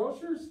case at the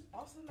grocer's?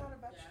 Also not a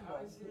vegetable.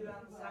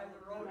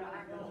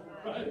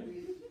 Right?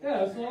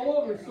 Yeah, it's all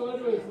over. So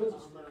anyways,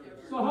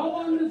 so how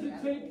long does it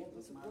take?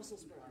 Those are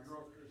Brussels sprouts.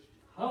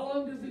 How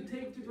long does it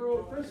take to grow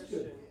a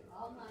Christian?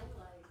 All my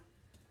life.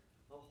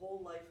 A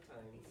whole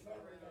lifetime.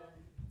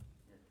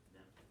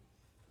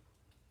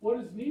 What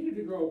is needed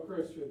to grow a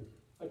Christian?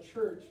 A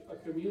church, a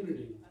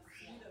community.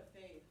 A seed of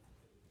faith.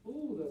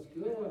 Ooh, that's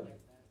good.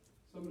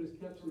 Somebody's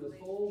catching this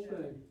whole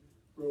thing.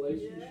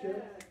 Relationship,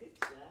 Yeah, good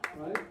job.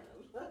 right? I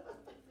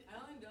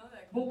only know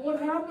that. But what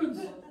happens?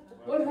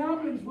 What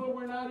happens when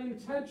we're not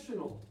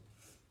intentional?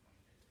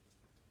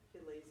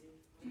 Get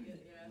lazy. Yeah.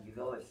 You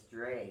go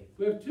astray.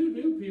 We have two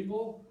new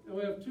people, and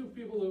we have two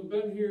people who've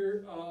been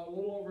here a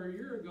little over a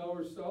year ago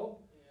or so.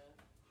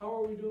 Yeah. How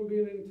are we doing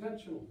being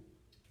intentional?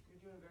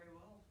 You're doing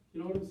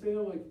You know what I'm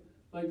saying?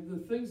 Like the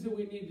things that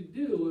we need to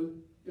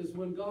do is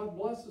when God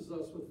blesses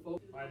us with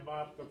folks. I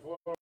mopped the floor.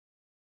 I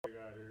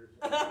got here.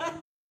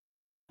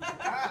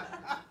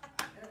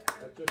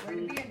 That's a Way to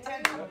true, be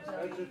intentional,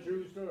 that's a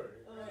true story.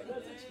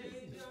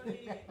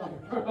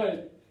 All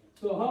right.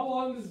 So how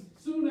long is,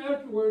 soon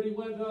afterward he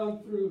went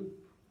on through,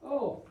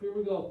 oh, here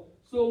we go.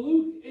 So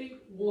Luke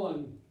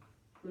 8:1.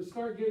 We'll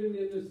start getting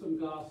into some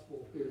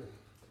gospel here.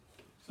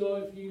 So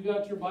if you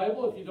got your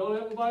Bible, if you don't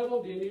have a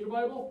Bible, do you need a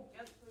Bible?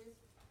 Yes, please.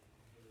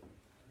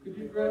 Could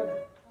you grab?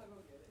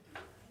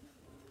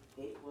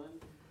 8:1.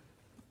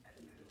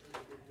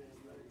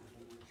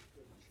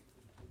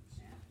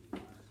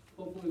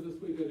 Hopefully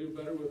this week I do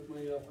better with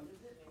my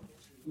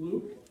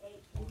Luke,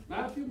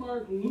 Matthew,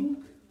 Mark,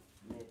 Luke,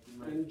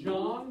 and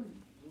John.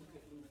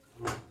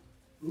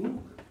 Luke.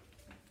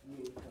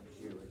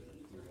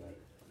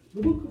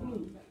 The book of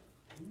Luke.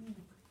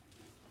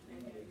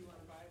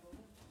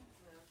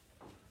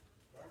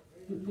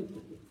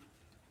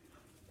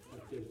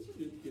 Okay, it's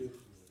cute.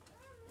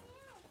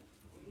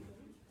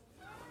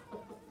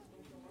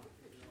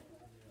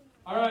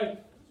 All right,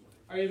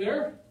 are you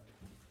there?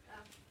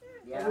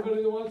 Yeah.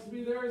 Everybody that wants to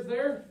be there is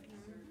there?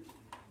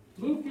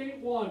 Luke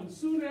 8:1.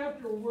 Soon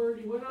afterward,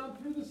 he went on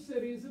through the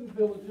cities and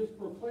villages,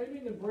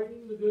 proclaiming and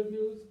bringing the good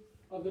news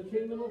of the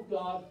kingdom of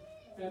God,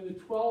 and the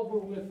 12 were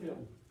with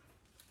him.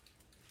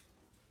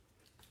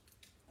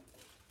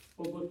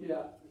 What book you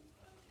at?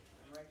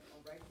 I'm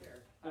right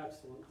there.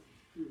 Excellent.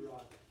 You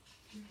rock.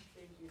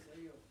 Thank you, so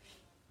you.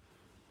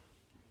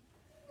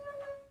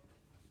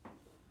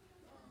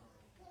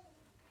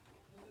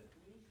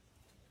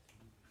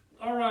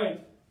 All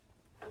right.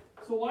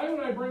 So why would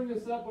I bring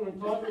this up when I'm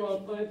talking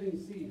about planting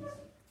seeds?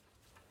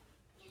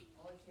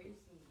 All it takes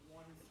is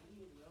one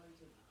seed, really,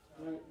 to.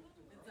 Right.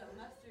 It's a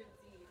mustard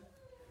seed.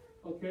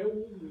 Okay,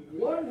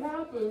 what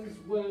happens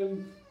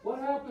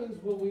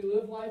when we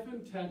live life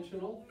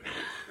intentional,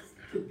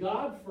 to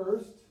God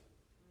first,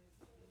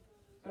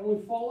 and we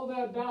follow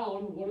that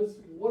down? What does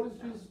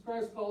Jesus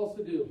Christ call us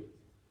to do?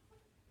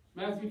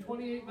 Matthew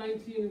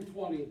 28:19 and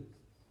 20.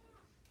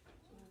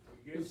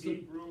 Get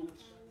deep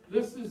roots.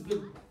 This is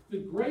the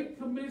Great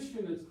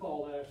Commission, it's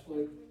called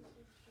actually.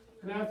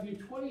 Matthew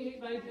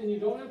 28:19, and you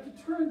don't have to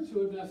turn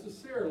to it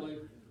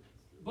necessarily.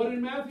 But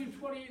in Matthew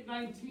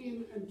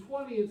 28:19 and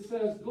 20, it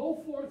says, "Go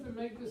forth and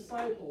make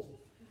disciples,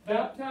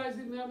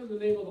 baptizing them in the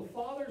name of the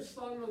Father,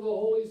 Son, and of the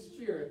Holy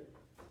Spirit."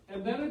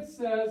 And then it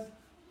says,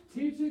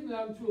 "Teaching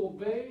them to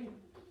obey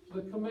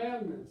the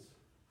commandments,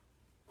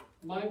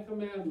 my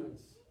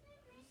commandments."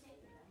 Can you say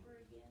the number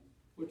again?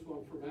 Which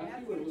one, for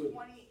Matthew or Luke?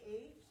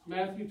 28.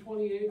 Matthew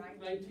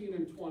 28:19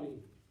 and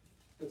 20.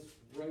 That's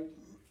right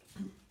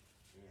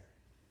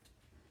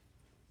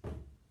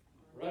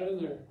in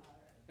there.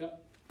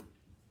 Yep.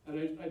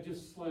 And I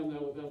just slammed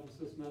that with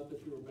emphasis, not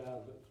that you were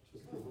bad, but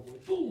just because I'm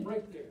like, boom,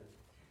 right there.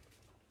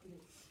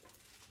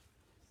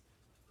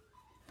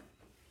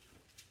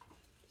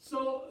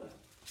 So,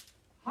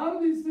 how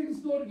do these things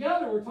go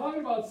together? We're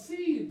talking about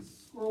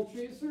seeds, squirrel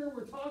chaser.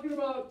 We're talking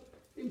about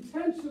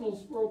intentional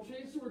squirrel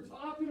chaser. We're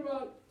talking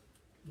about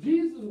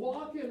Jesus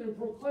walking and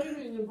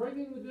proclaiming and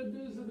bringing the good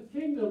news of the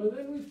kingdom. And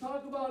then we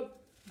talk about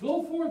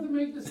go forth and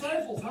make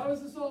disciples. How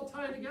does this all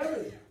tie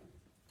together?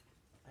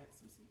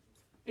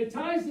 It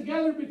ties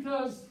together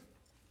because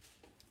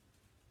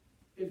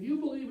if you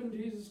believe in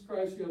Jesus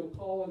Christ, you have a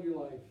call on your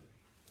life.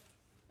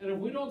 And if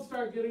we don't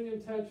start getting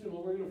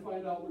intentional, we're going to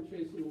find out we're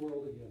chasing the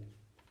world again.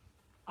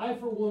 I,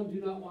 for one,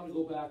 do not want to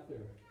go back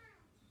there.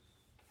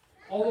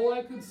 Although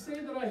I could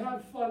say that I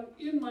had fun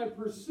in my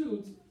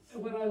pursuits,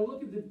 and when I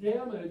look at the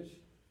damage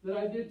that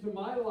I did to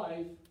my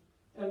life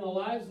and the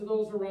lives of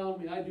those around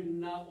me, I do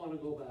not want to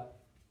go back.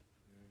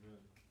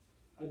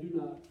 I do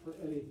not, for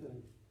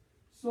anything.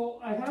 So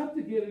I have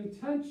to get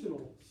intentional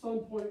at some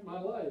point in my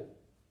life.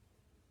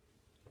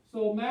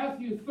 So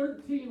Matthew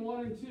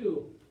 13:1 and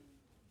 2.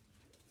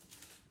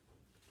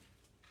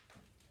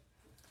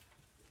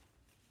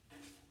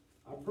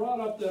 I brought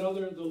up the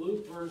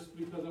Luke verse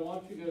because I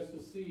want you guys to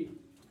see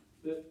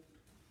that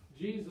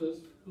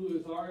Jesus, who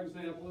is our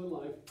example in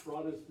life,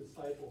 brought his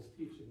disciples,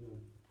 teaching them.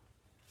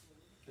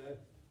 Okay?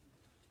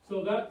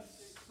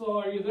 So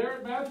are you there,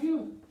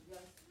 Matthew?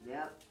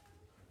 Yep.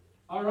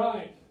 All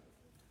right.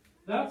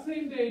 That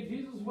same day,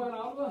 Jesus went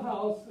out of the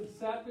house and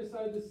sat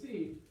beside the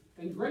sea,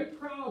 and great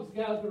crowds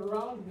gathered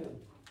around him,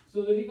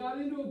 so that he got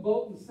into a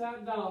boat and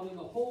sat down, and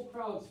the whole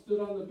crowd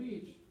stood on the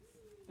beach.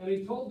 And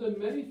he told them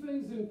many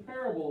things in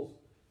parables,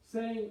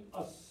 saying,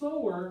 a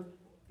sower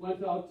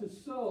went out to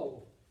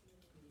sow.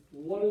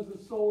 What does a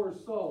sower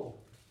sow?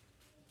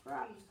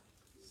 Crops.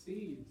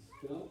 Seeds.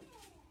 Yeah.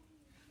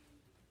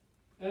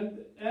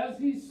 And as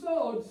he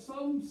sowed,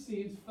 some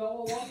seeds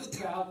fell along the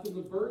path, and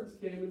the birds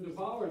came and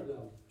devoured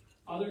them.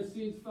 Other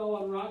seeds fell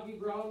on rocky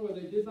ground where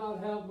they did not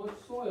have much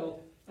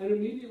soil, and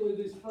immediately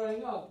they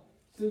sprang up,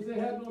 since they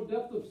had no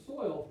depth of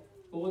soil.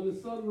 But when the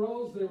sun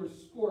rose, they were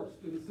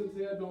scorched, and since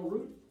they had no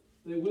root,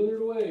 they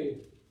withered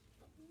away.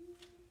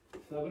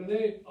 7 and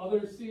 8.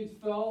 Other seeds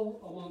fell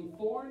among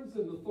thorns,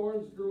 and the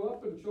thorns grew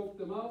up and choked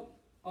them out.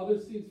 Other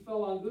seeds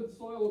fell on good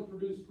soil and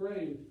produced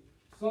grain,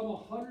 some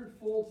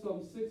 100-fold,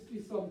 some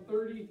 60, some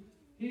 30.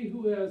 He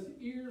who has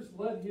ears,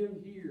 let him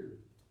hear.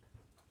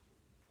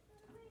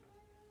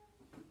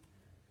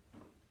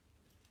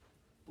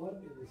 What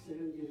in the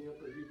sand getting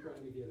up are you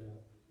trying to get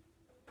at?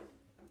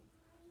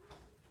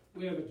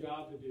 We have a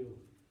job to do.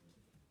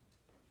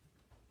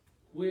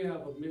 We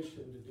have a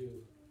mission to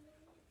do.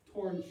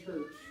 Torn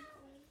Church,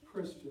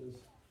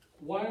 Christians.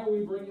 Why are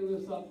we bringing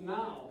this up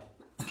now?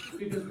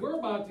 Because we're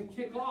about to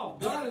kick off.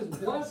 God has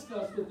blessed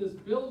us with this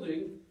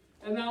building,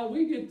 and now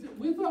we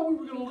thought we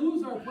were going to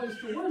lose our place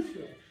to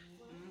worship.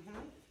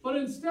 But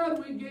instead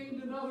we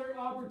gained another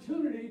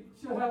opportunity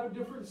to have a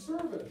different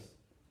service.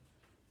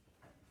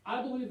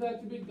 I believe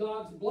that to be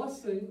God's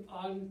blessing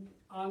on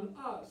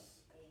us.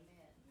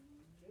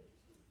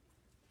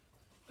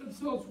 And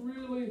so it's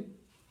really,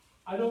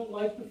 I don't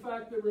like the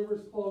fact that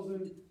River's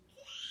closing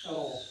at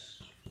all.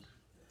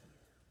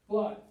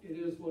 But it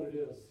is what it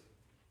is.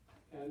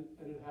 And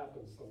it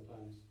happens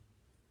sometimes.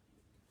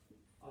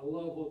 I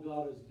love what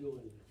God is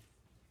doing.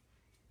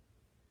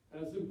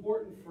 And it's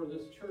important for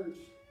this church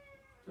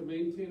to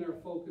maintain our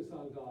focus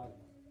on God,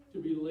 to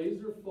be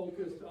laser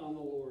focused on the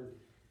Lord.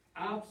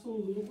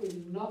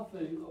 Absolutely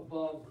nothing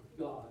above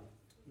God.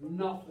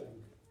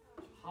 Nothing.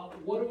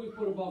 What do we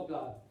put above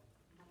God?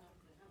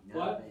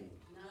 What?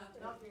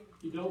 Nothing.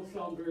 You don't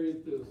sound very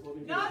enthused. Let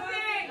me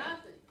Nothing!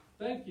 Nothing.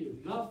 Thank you.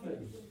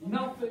 Nothing.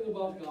 Nothing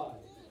above God.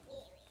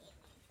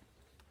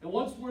 And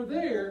once we're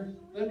there,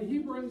 then He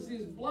brings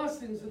these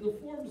blessings in the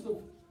forms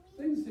of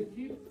things to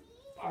keep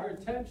our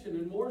attention,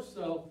 and more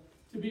so,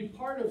 to be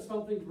part of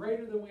something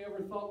greater than we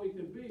ever thought we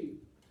could be.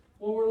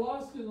 When we're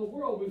lost in the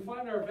world, we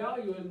find our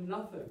value in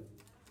nothing.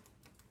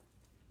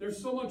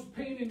 There's so much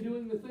pain in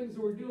doing the things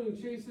that we're doing,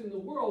 chasing the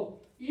world.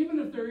 Even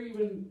if they're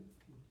even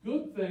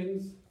good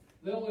things,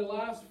 they only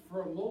last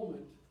for a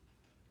moment.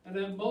 And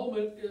that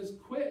moment is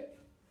quick.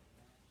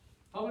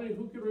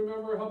 Who can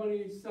remember how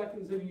many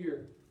seconds in a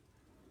year?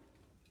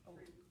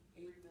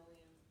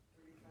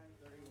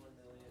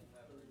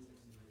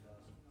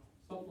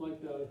 31,035,563,000. Something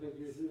like that. I think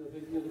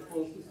you're the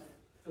closest.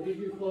 I think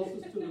you're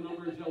closest to the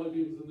number of jelly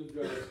beans in the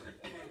jar.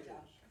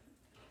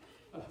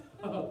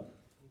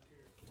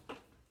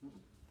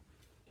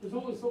 There's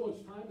only so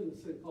much time in this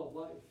thing called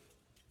life.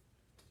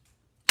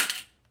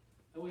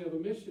 And we have a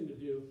mission to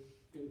do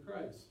in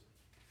Christ.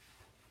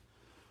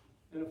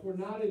 And if we're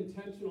not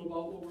intentional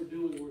about what we're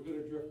doing, we're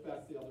going to drift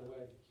back the other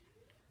way.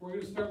 We're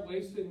going to start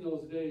wasting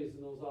those days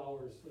and those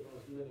hours and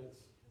those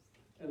minutes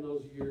and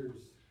those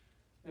years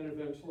and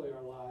eventually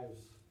our lives.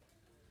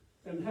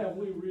 And have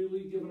we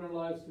really given our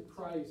lives to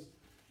Christ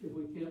if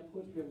we can't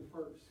put Him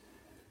first?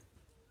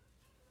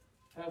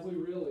 Have we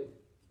really?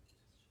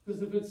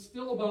 Because if it's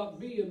still about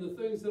me and the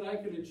things that I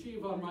can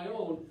achieve on my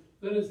own,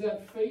 then is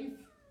that faith?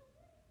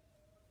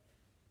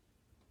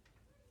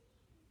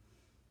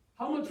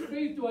 How much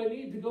faith do I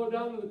need to go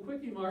down to the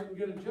Quickie Mart and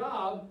get a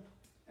job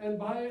and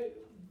buy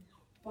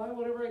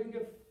whatever I can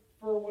get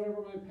for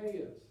whatever my pay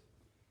is?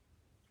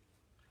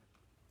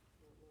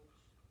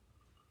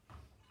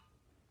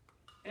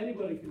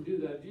 Anybody can do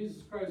that.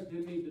 Jesus Christ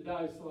didn't need to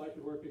die so I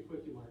could work at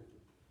Quickie Mart.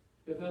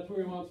 If that's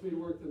where He wants me to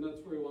work, then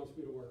that's where He wants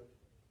me to work.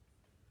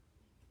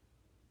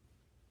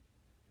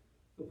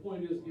 The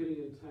point is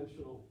getting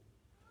intentional.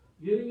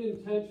 Getting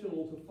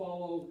intentional to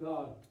follow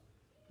God.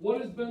 What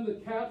has been the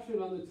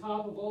caption on the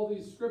top of all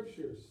these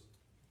scriptures?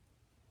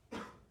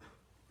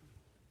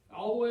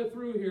 All the way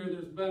through here,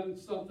 there's been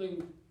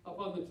something up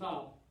on the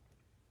top.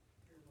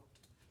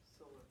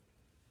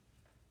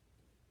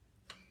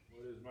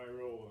 What is my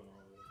role in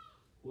all this?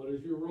 What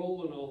is your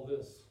role in all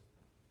this?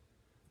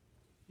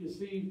 You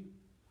see,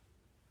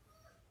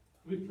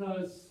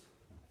 because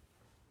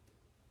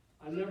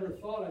I never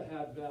thought I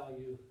had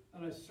value,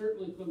 and I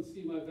certainly couldn't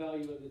see my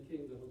value in the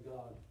kingdom of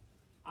God.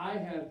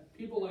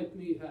 People like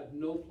me had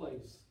no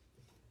place.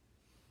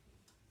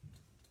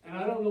 And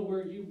I don't know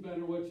where you've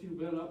been or what you've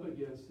been up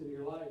against in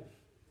your life.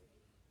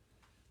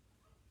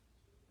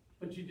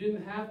 But you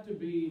didn't have to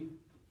be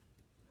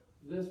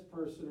this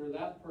person or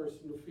that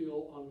person to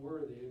feel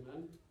unworthy, amen?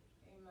 Amen.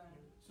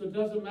 So it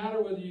doesn't matter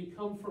whether you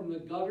come from the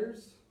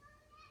gutters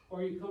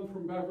or you come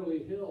from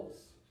Beverly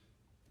Hills.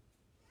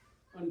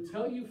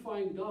 Until you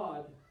find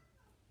God,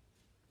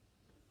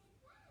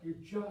 you're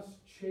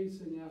just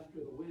chasing after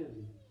the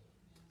wind.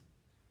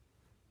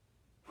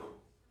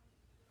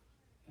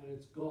 And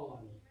it's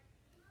gone.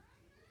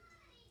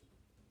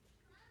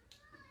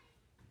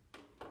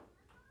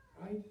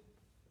 Right?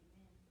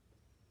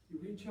 You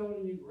reach out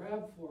and you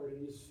grab for it,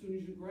 and as soon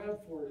as you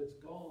grab for it, it's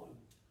gone.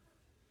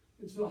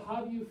 And so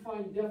how do you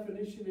find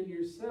definition in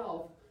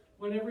yourself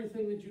when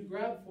everything that you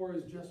grab for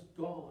is just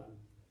gone?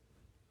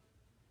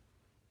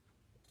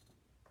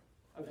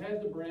 I've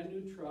had the brand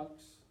new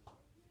trucks.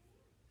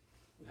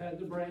 I've had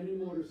the brand new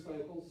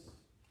motorcycles.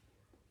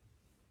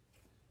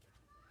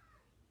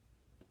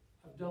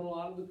 I've done a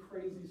lot of the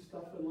crazy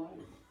stuff in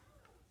life.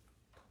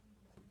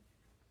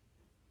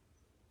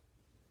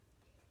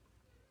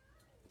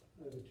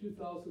 I have a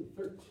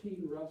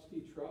 2013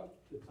 rusty truck.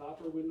 The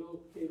topper window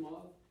came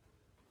off.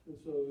 And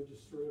so we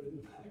just threw it in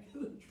the back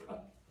of the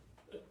truck.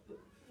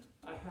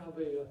 I have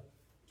a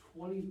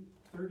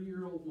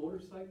 30-year-old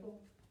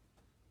motorcycle.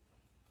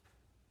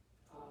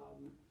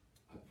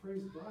 I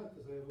praise God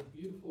because I have a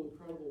beautiful,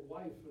 incredible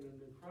wife and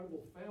an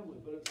incredible family,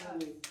 but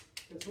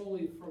it's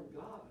only from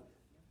God.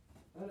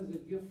 That is a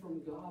gift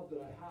from God that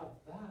I have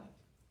that.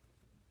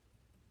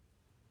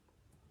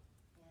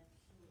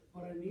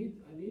 But I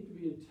need to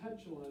be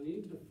intentional. I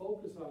need to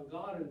focus on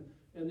God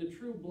and the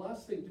true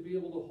blessing to be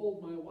able to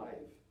hold my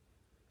wife.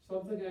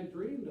 Something I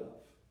dreamed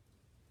of.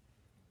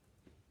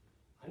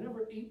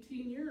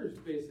 18 years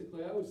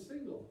basically, I was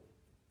single.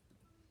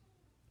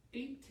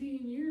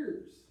 18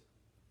 years.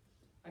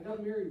 I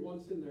got married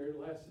once in there, it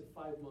lasted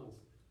 5 months.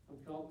 I'm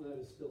counting that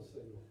as still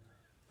single.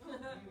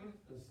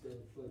 That's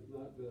like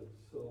not good.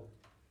 So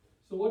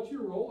what's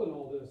your role in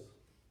all this?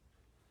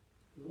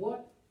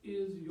 What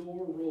is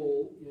your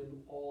role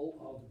in all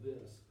of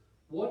this?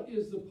 What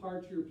is the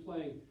part you're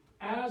playing?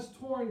 As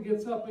Torrin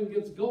gets up and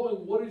gets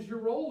going, what is your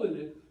role in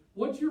it?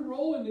 What's your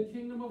role in the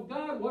kingdom of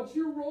God? What's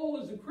your role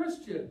as a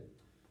Christian?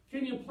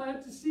 Can you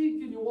plant a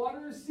seed? Can you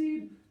water a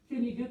seed?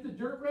 Can you get the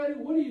dirt ready?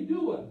 What are you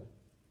doing?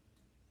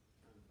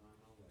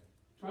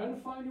 Trying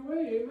to find your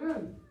way.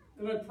 Amen.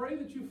 And I pray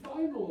that you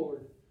find the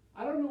Lord.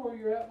 I don't know where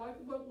you're at,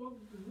 Michael, but we'll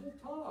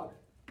talk.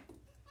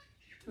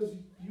 Because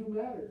you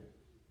matter.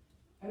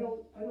 I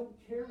don't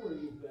care where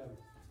you've been.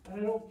 And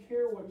I don't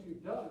care what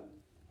you've done.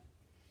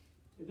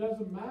 It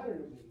doesn't matter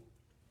to me.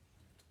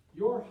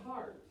 Your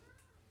heart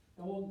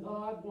and what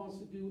God wants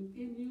to do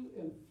in you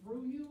and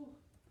through you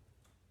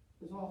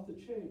is off the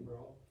chain,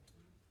 bro.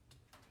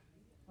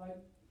 Like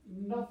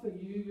nothing.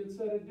 You even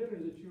said at dinner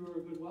that you were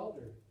a good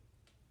welder.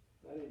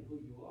 That ain't who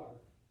you are.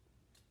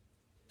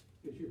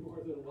 Because you're more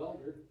than a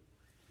welder.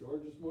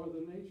 George is more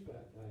than an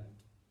HVAC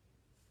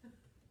guy.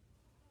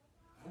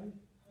 Right?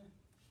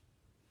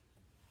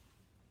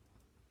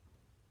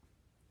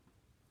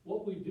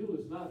 What we do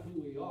is not who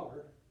we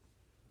are,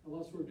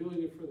 unless we're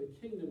doing it for the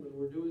kingdom and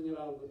we're doing it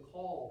out of the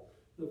call,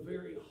 the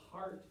very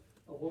heart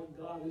of what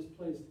God has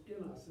placed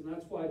in us. And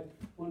that's why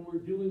when we're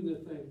doing the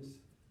things,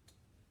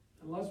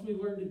 unless we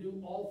learn to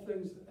do all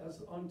things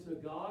as unto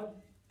God,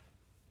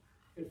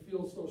 it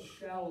feels so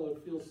shallow,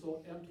 it feels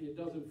so empty, it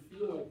doesn't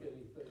feel like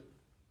anything.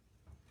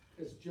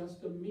 It's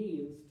just a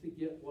means to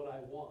get what I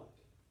want.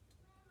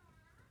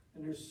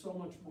 And there's so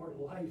much more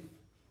to life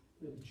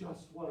than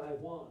just what I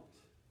want.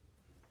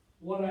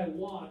 What I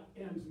want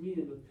ends me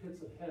in the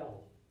pits of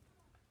hell.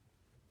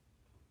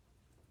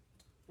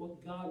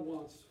 What God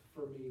wants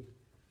for me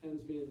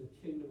ends me in the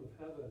kingdom of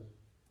heaven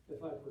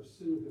if I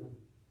pursue Him.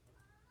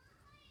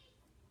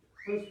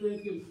 1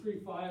 Corinthians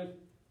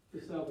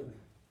 3:5-7.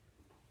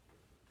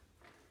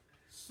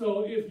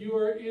 So if you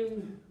are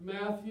in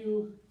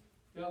Matthew,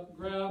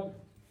 grab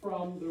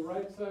from the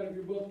right side of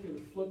your book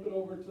and flip it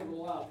over to the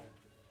left.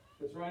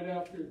 It's right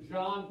after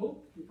John.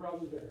 Oop, you're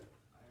probably there.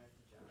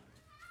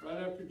 Right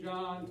after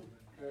John,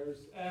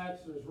 there's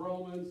Acts, there's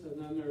Romans,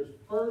 and then there's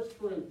 1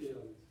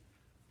 Corinthians.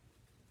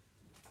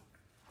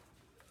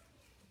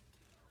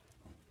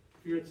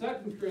 If you're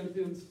at 2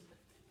 Corinthians,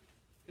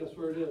 guess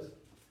where it is?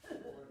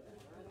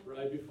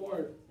 Right before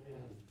it.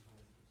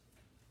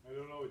 I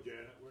don't know,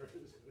 Janet, where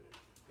is it?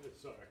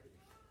 Sorry.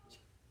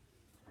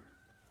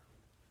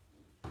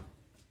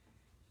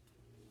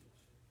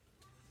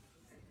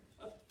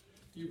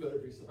 You better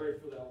be sorry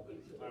for that one.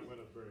 I'm going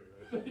to pray,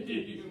 right?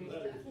 You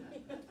better.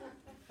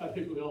 I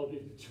think we all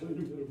need to join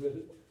him in a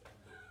minute.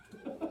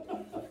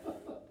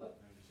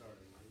 I'm sorry.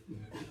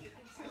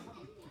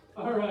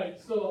 All right,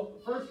 so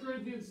 1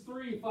 Corinthians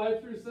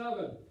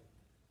 3:5-7.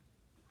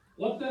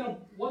 What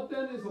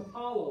then is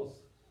Apollos?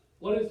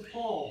 What is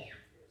Paul?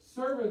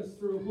 Servants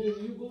through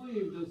whom you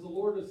believed as the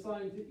Lord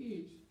assigned to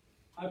each.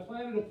 I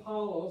planted,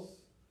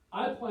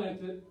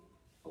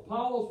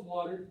 Apollos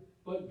watered,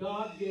 but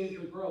God gave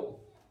the growth.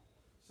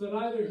 So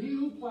neither he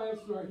who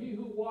plants nor he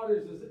who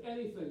waters is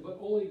anything, but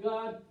only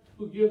God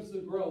who gives the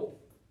growth.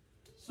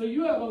 So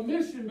you have a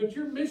mission, but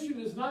your mission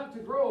is not to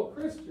grow a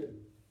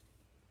Christian.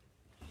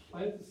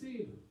 Plant the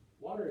seed,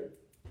 water it.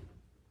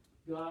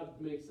 God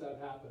makes that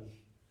happen.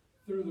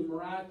 Through the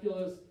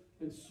miraculous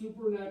and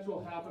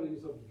supernatural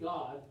happenings of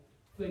God,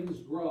 things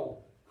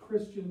grow.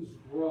 Christians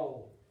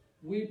grow.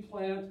 We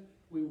plant,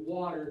 we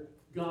water,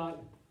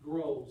 God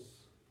grows.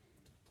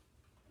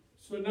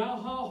 So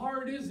now how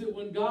hard is it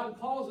when God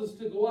calls us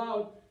to go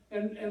out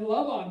and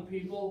love on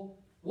people?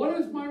 What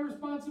is my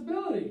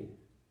responsibility?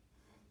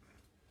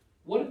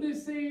 What did they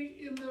say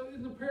in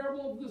the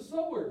parable of the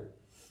sower?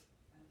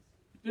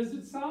 Does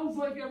it sound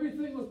like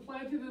everything was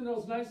planted in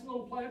those nice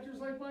little planters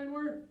like mine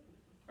were?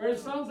 Or it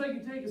sounds like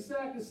you take a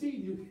sack of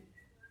seed,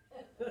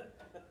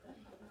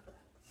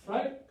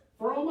 right?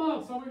 Throw them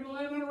out. Some are going to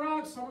land on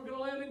rocks. Some are going to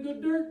land in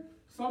good dirt.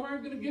 Some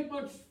aren't going to get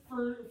much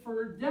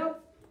for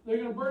depth. They're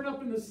going to burn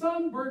up in the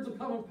sun. Birds will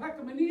come and peck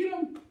them and eat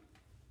them.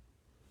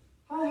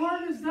 How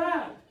hard is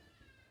that?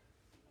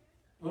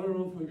 I don't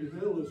know if I can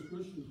handle this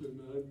Christian thing,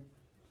 man.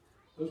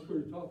 That's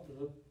pretty tough,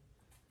 man.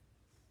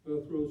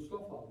 Gotta throw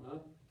stuff out, man.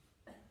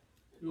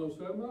 You know what I'm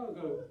saying? Man, I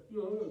gotta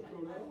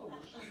throw that out.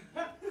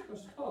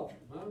 That's tough,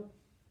 man.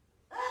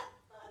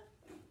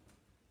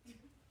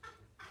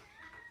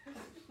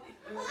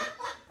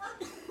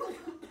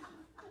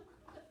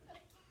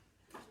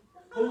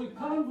 But we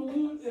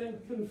convolute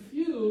and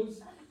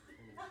confuse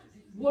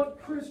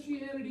what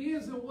Christianity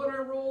is and what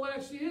our role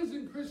actually is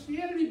in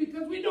Christianity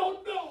because we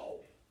don't know.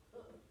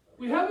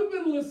 We haven't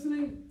been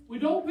listening. We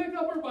don't pick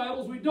up our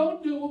Bibles. We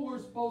don't do what we're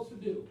supposed to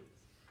do.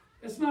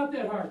 It's not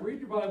that hard.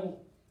 Read your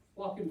Bible.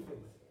 Walk in faith.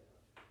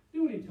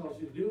 Do what he tells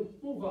you to do.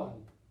 Move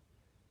on.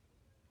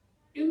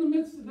 In the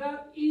midst of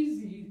that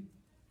easy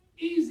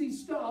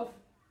stuff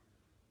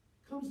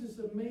comes this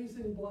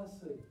amazing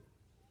blessing.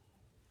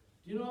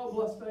 Do you know how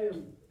blessed I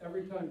am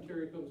every time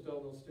Carrie comes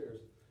down those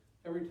stairs?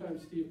 Every time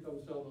Steve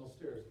comes down those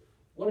stairs.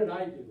 What did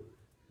I do?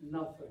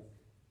 Nothing.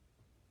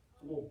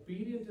 I'm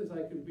obedient as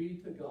I can be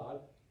to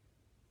God,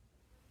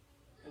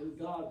 and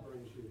God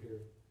brings you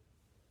here.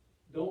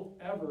 Don't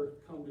ever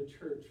come to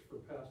church for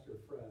Pastor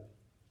Fred.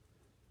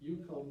 You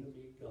come to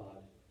meet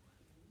God.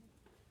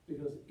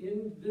 Because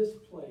in this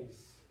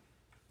place,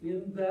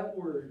 in that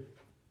word,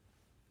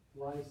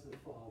 lies the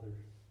Father.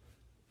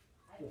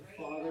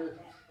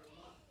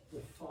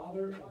 The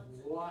Father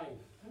of life.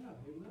 Yeah,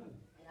 amen.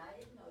 And I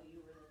didn't know you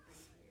were the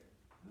preacher.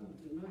 Yeah,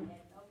 amen. I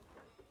had no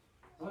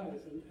clue.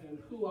 Right, and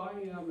who I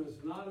am is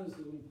not as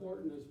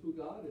important as who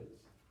God is.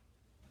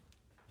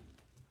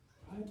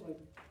 Right?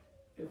 Like,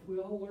 if we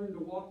all learn to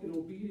walk in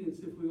obedience,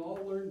 if we all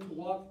learn to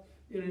walk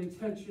in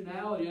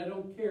intentionality, I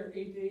don't care,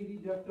 8 to 80,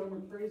 deaf, dumb,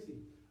 or crazy.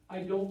 I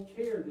don't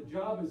care. The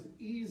job is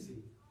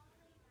easy.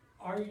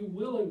 Are you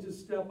willing to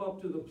step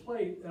up to the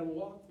plate and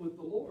walk with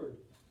the Lord?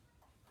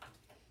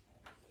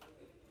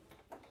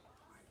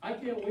 I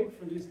can't wait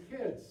for these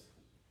kids.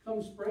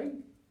 Come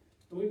spring,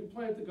 and we can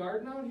plant the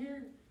garden out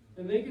here,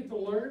 and they get to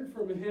learn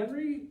from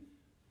Henry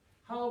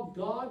how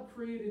God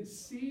created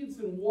seeds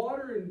and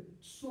water and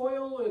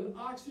soil and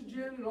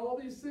oxygen and all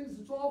these things.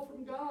 It's all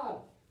from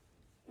God.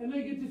 And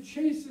they get to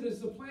chase it as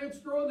the plants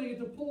grow, and they get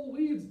to pull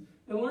weeds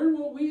and learn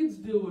what weeds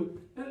do.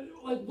 And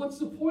like, what's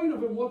the point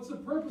of it? What's the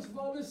purpose of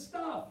all this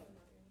stuff?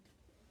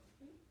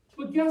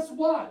 But guess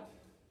what?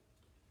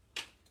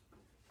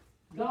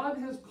 God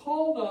has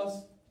called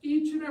us,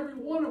 each and every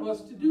one of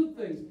us, to do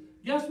things.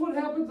 Guess what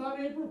happens on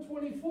April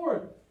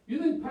 24th? You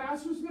think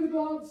pastor's going to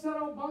go out and set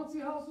out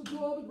bouncy houses, do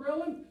all the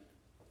grilling,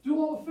 do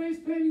all the face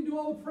painting, do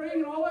all the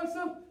praying and all that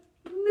stuff?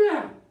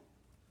 Nah.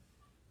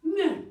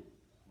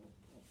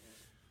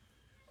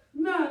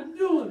 Not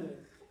doing it.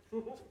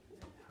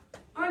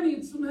 I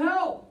need some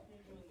help.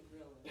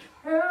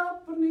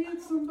 Help, I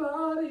need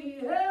somebody.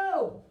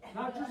 Help.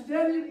 Not just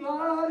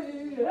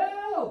anybody.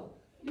 Help.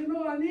 You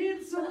know, I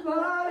need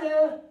somebody.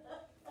 Help.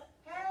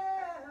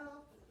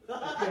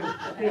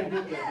 I can't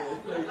do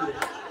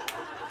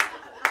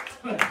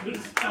that.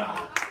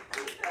 Stop.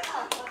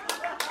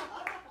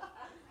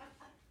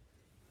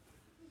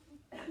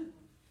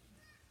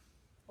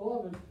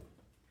 Beloved,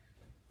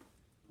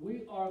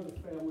 we are the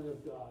family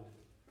of God.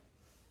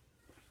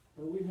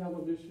 And we have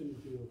a mission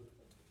to do.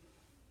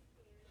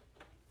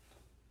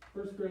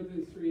 1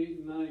 Corinthians 3, 8,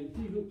 and 9.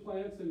 He who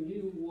plants and he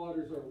who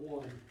waters are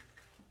one.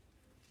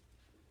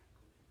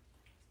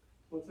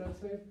 What's that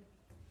say?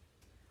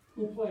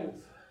 Who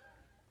plants?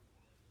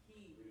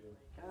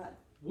 God.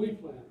 We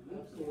plant.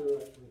 Absolutely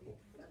right, people.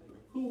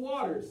 Who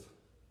waters?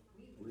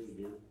 We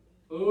do.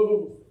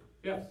 Oh,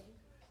 yes.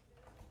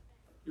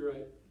 You're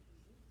right.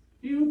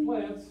 He who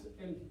plants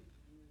and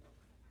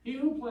he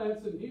who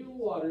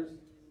waters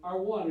are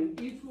one,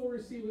 and each will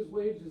receive his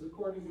wages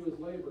according to his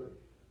labor.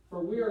 For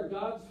we are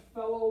God's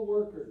fellow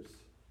workers.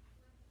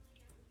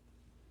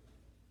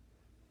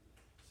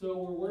 So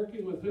we're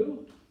working with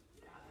who?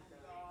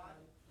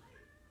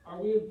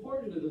 Are we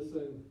important to this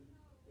thing?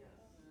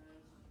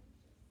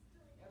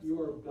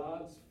 You are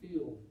God's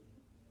field,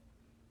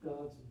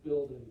 God's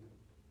building.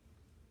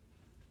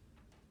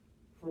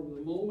 From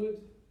the moment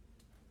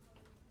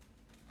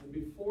and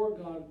before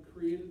God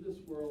created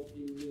this world,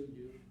 he knew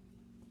you.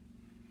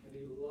 And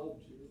he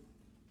loved you.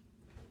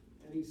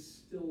 And he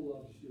still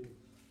loves you.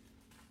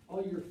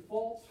 All your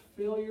faults,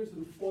 failures,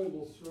 and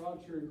foibles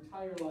throughout your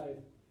entire life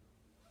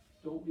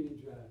don't mean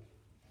jack.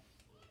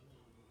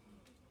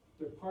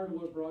 They're part of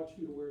what brought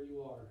you to where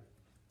you are.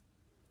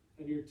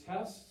 And your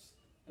tests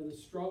and the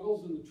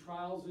struggles and the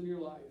trials in your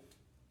life.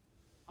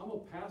 I'm a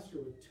pastor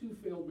with 2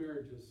 failed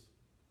marriages.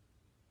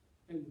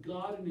 And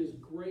God in his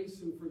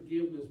grace and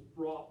forgiveness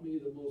brought me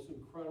the most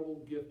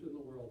incredible gift in the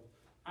world.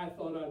 I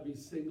thought I'd be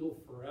single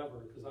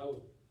forever because I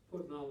was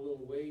putting on a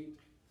little weight.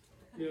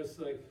 It's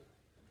like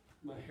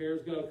my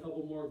hair's got a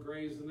couple more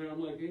grays in there. I'm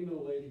like, ain't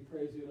no lady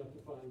crazy enough to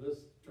find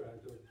this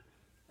attractive.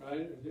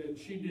 Right? And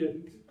she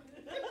didn't.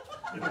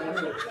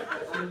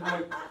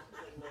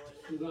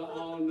 She's like,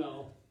 oh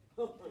no.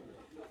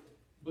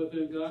 But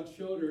then God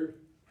showed her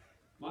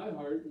my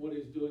heart and what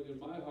he's doing in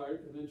my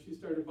heart, and then she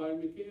started buying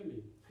me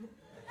candy.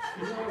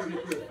 You know how to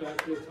get to a fat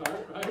kid's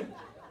heart, right?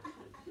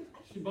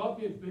 She bought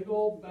me a big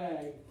old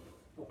bag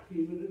of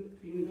peanut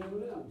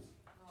M&Ms.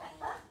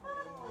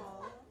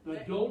 Now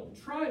don't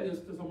try this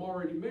because I'm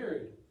already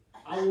married.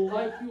 I will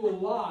like you a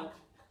lot,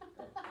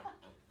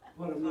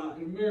 but I'm not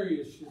gonna marry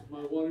you. She's my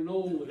one and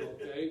only,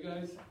 okay,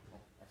 guys?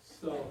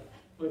 So,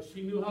 but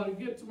she knew how to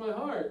get to my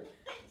heart.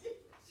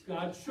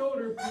 God showed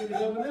her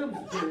peanut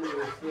M&M's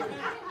generally. So,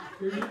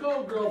 here you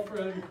go,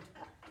 girlfriend.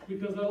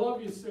 Because I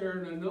love you,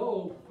 Sarah, and I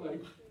know,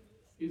 like,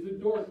 he's a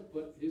dork,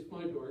 but he's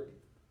my dork.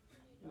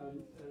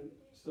 And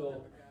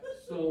so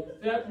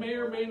that may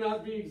or may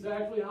not be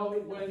exactly how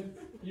it went.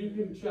 You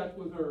can check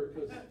with her,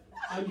 because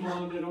I'm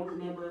blonde, I don't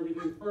remember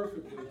everything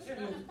perfectly. Excuse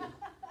me.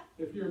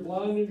 If you're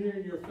blonde in here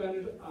and you're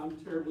offended, I'm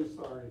terribly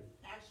sorry.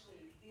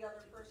 Actually, the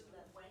other person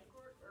that went to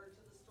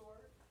the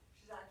store,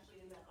 she's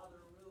actually in that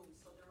other room,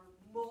 so there were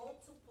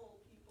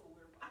multiple people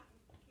we were buying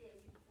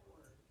candy for.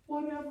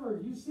 Whatever,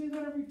 you say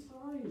that every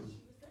time.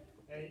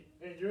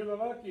 And you're the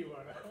lucky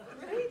one.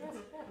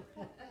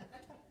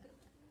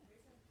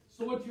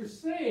 So what you're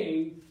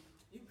saying,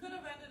 You could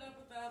have ended up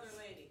with the other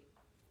lady.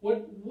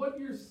 what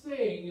you're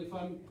saying, if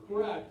I'm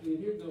correct, and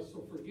here,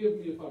 so forgive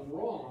me if I'm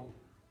wrong,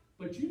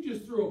 but you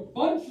just threw a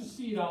bunch of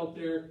seed out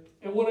there,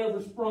 and whatever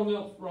sprung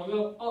up,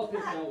 I'll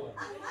take that one.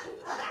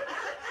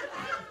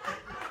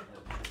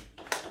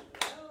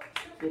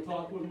 We'll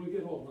talk when we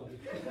get home, honey.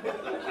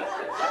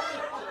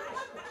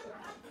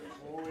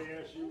 Oh,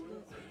 yes, you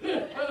will.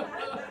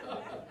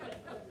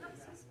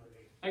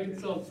 I can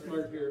sound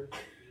smart here.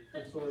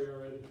 I'm sorry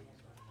already.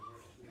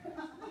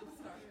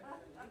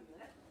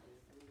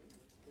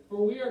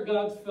 For we are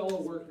God's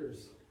fellow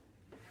workers.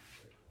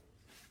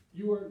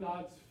 You are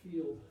God's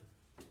field,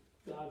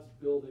 God's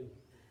building.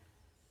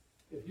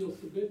 If you'll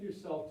submit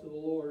yourself to the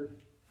Lord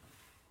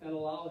and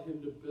allow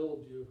Him to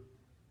build you,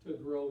 to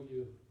grow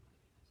you.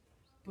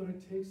 But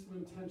it takes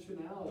some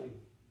intentionality.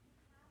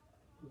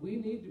 We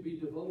need to be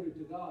devoted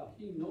to God.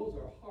 He knows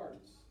our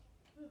hearts.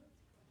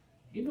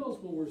 He knows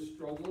when we're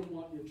struggling,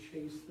 wanting to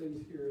chase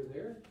things here or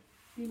there.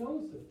 He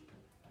knows it.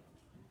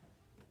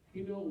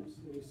 He knows,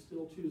 and He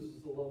still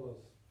chooses to love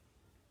us.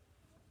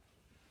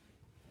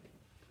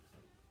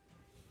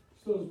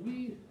 So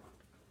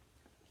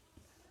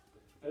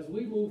as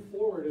we move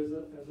forward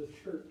as a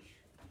church,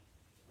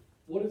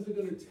 what is it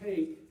going to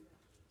take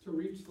to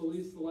reach the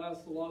least, the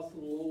last, the lost,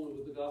 and the lonely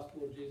with the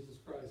gospel of Jesus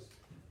Christ?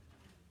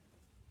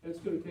 It's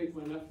going to take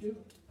my nephew.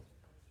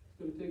 It's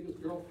going to take his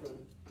girlfriend.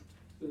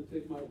 It's going to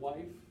take my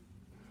wife.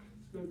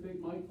 It's going to take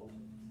Michael.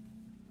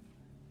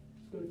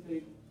 It's going to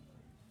take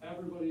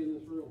everybody in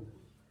this room.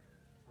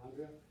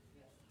 Andrea?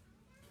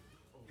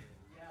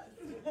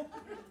 Yes.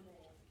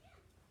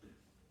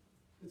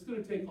 It's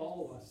going to take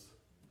all of us.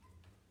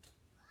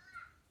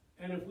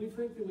 And if we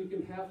think that we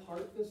can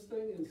half-heart this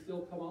thing and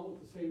still come out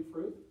with the same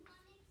fruit,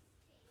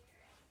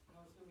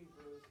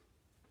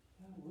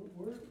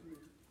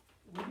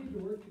 we need to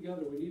work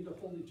together. We need to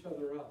hold each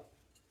other up.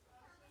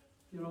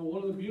 You know,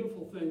 one of the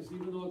beautiful things,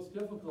 even though it's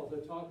difficult,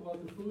 I talk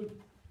about the food,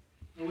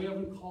 and we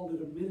haven't called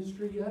it a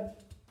ministry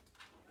yet,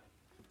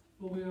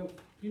 but we have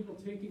people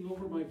taking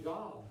over my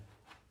job.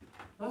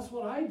 That's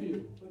what I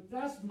do, but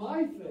that's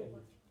my thing.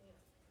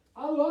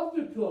 I love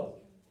to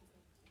cook.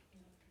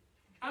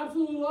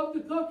 Absolutely love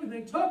to cook, and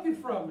they took it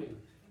from me.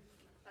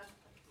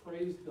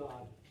 Praise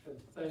God, and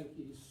thank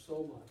you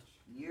so much.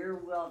 You're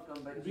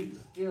welcome, but you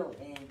still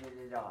handed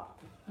it off.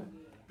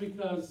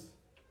 Because,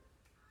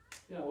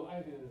 yeah, well, I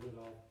handed it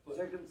off. But,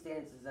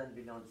 Circumstances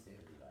unbeknownst to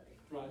everybody.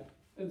 right.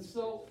 And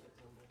so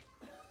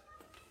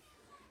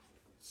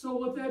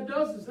what that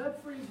does is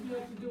that frees me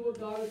up to do what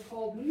God has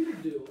called me to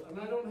do. And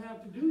I don't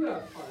have to do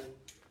that part.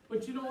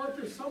 But you know what?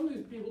 There's some of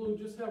these people who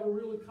just have a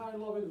really kind,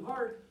 loving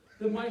heart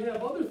that might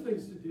have other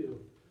things to do.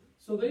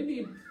 So they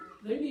need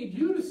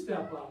you to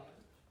step up.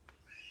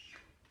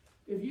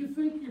 If you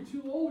think you're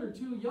too old or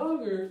too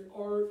young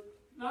or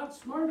not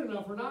smart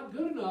enough or not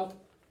good enough,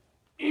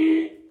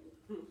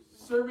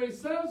 survey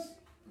says,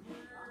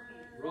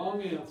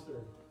 wrong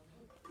answer.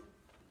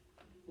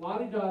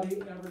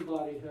 Lottie-dottie,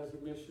 everybody has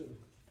a mission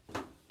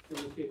in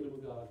the kingdom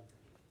of God.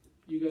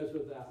 You guys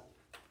are that.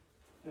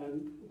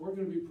 And we're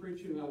going to be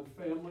preaching on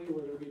family.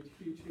 We're going to be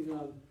teaching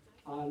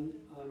on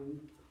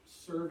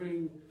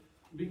serving,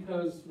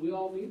 because we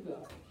all need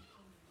that.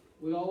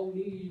 We all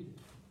need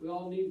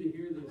to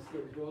hear these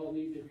things. We all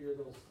need to hear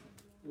those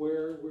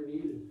where we're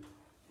needed.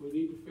 We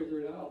need to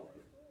figure it out.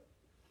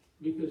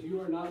 Because you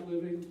are not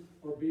living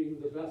or being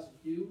the best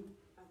you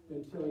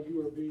until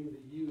you are being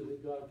the you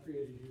that God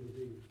created you to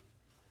be.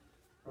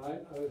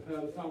 Right? I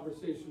had a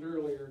conversation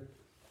earlier,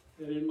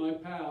 and in my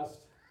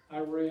past, I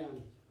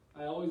ran.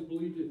 I always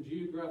believed in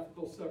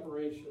geographical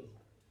separation.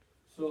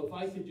 So if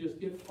I could just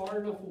get far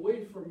enough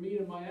away from me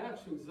and my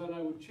actions, then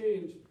I would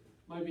change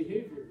my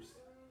behaviors.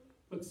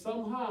 But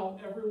somehow,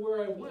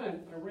 everywhere I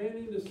went, I ran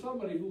into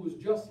somebody who was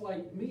just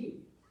like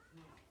me.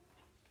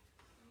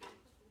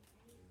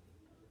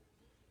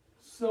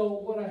 So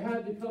what I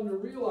had to come to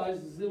realize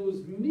is it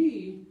was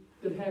me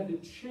that had to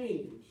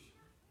change.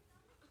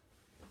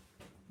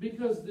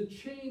 Because the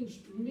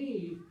changed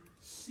me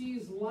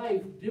sees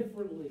life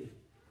differently.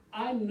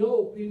 I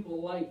know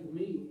people like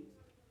me.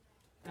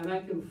 And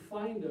I can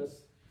find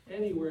us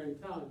anywhere in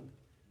town.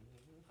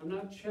 I'm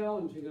not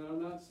challenging it,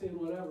 I'm not saying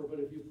whatever, but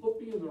if you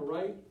put me in the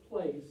right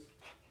place,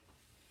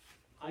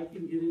 I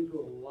can get into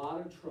a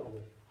lot of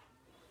trouble.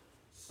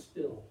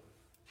 Still.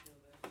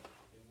 In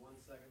 1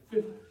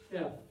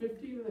 second.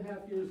 15 and a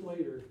half years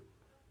later,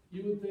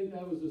 you would think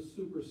I was a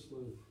super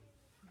sleuth.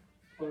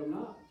 But I'm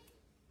not.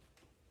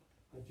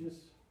 I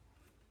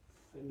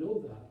know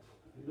that.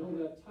 I know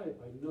that type.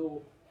 I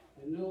know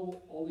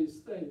all these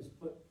things,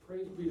 but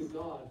praise be to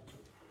God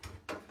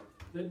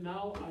that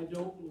now I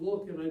don't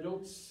look and I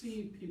don't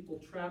see people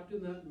trapped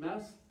in that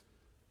mess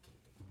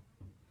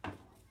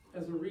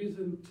as a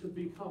reason to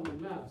become a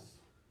mess.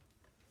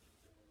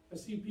 I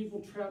see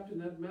people trapped in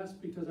that mess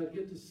because I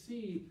get to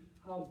see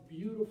how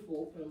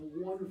beautiful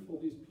and wonderful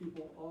these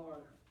people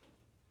are.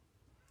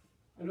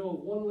 I know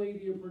of one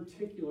lady in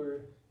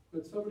particular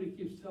that somebody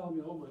keeps telling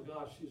me, oh my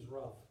gosh, she's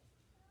rough.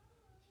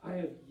 I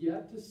have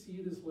yet to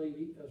see this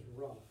lady as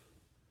rough.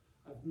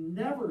 I've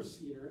never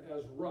seen her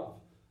as rough.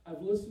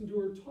 I've listened to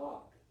her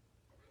talk.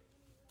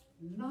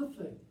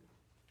 Nothing.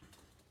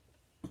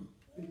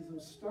 Because I'm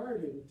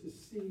starting to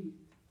see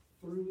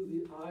through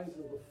the eyes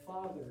of the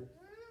Father,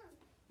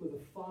 with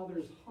a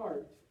father's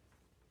heart.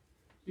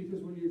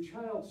 Because when your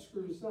child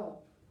screws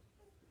up,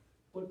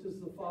 what does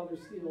the father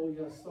see? Oh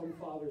yes, some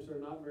fathers are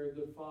not very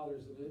good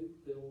fathers, and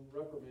they'll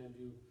reprimand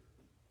you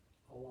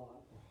a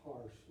lot, or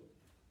harshly.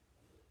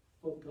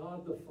 But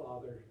God the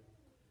Father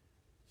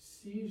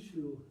sees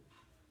you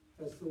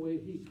as the way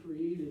He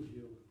created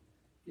you,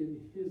 in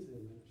His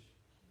image.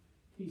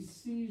 He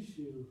sees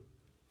you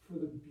for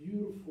the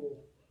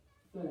beautiful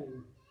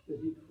thing that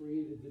He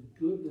created, the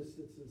goodness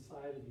that's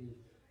inside of you,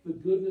 the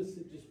goodness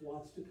that just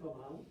wants to come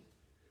out,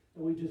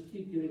 and we just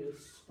keep getting it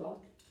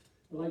stuck.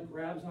 It like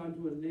grabs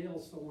onto a nail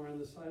somewhere on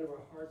the side of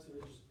our hearts and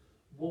it just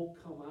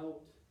won't come out.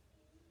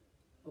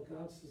 But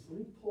God says, let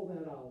me pull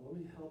that out. Let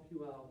me help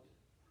you out.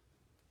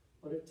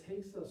 But it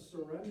takes us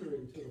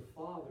surrendering to the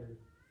Father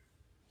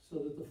so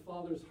that the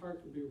Father's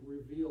heart can be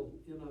revealed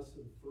in us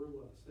and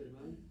through us.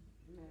 Amen?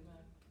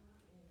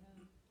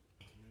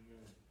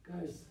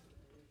 Guys,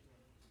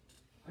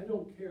 I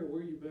don't care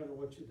where you've been or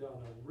what you've done.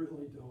 I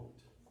really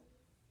don't.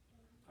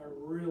 I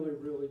really,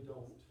 really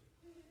don't.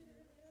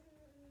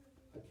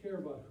 I care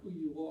about who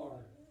you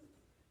are,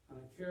 and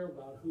I care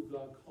about who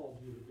God called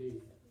you to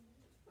be.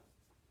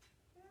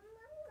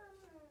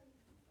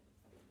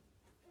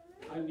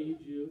 I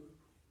need you.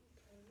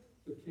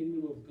 The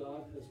kingdom of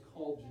God has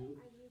called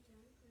you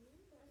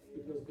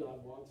because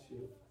God wants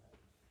you.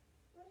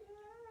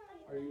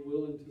 Are you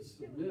willing to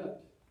submit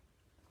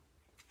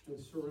and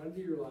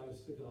surrender your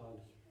lives to God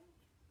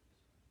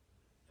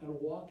and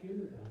walk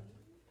into that?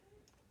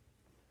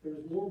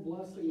 There's more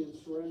blessing in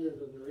surrender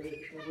than there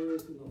ever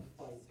is in the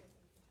fight.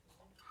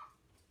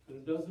 And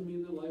it doesn't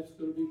mean that life's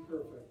going to be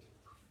perfect.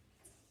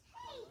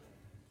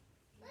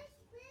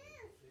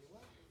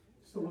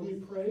 So let me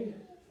pray,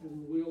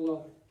 and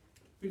we'll,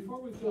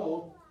 before we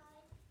go,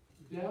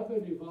 Deb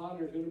and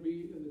Yvonne are going to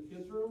be in the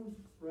kids' room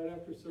right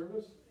after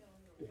service.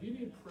 If you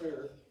need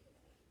prayer,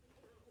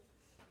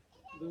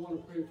 they want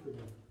to pray for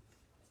you.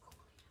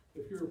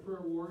 If you're a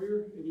prayer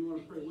warrior and you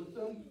want to pray with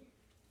them,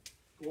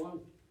 go on.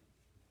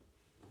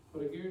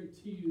 But I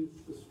guarantee you,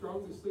 the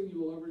strongest thing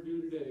you will ever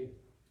do today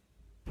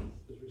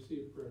is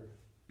receive prayer.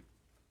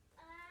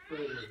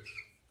 Prayer works.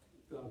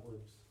 God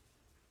works.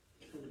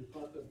 Somebody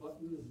pop that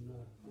button, and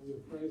I'm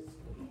going to pray.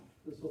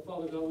 And so,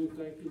 Father God, we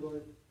thank you,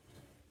 Lord.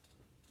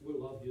 We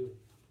love you.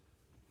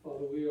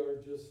 Father, we are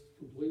just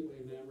completely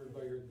enamored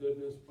by your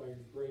goodness, by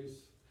your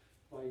grace,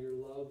 by your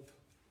love,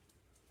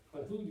 by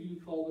who you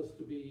called us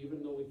to be,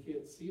 even though we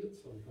can't see it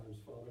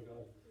sometimes, Father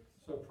God.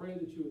 So I pray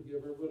that you would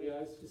give everybody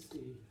eyes to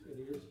see and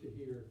ears to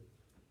hear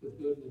the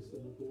goodness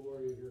and the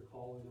glory of your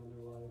calling on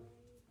their life.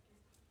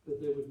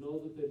 That they would know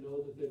that they know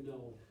that they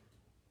know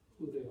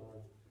who they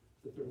are.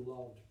 That they're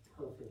loved,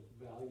 perfect,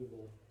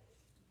 valuable.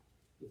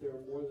 That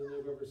they're more than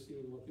they've ever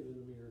seen looking in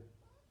the mirror.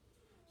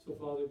 So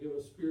Father, give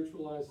us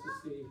spiritual eyes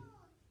to see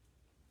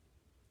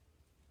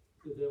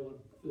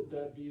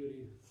that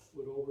beauty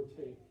would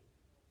overtake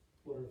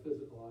what our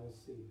physical eyes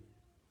see.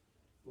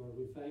 Lord,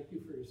 we thank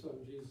you for your Son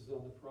Jesus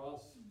on the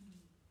cross.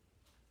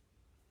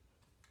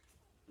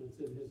 And it's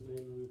in his name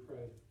that we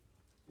pray.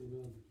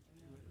 Amen.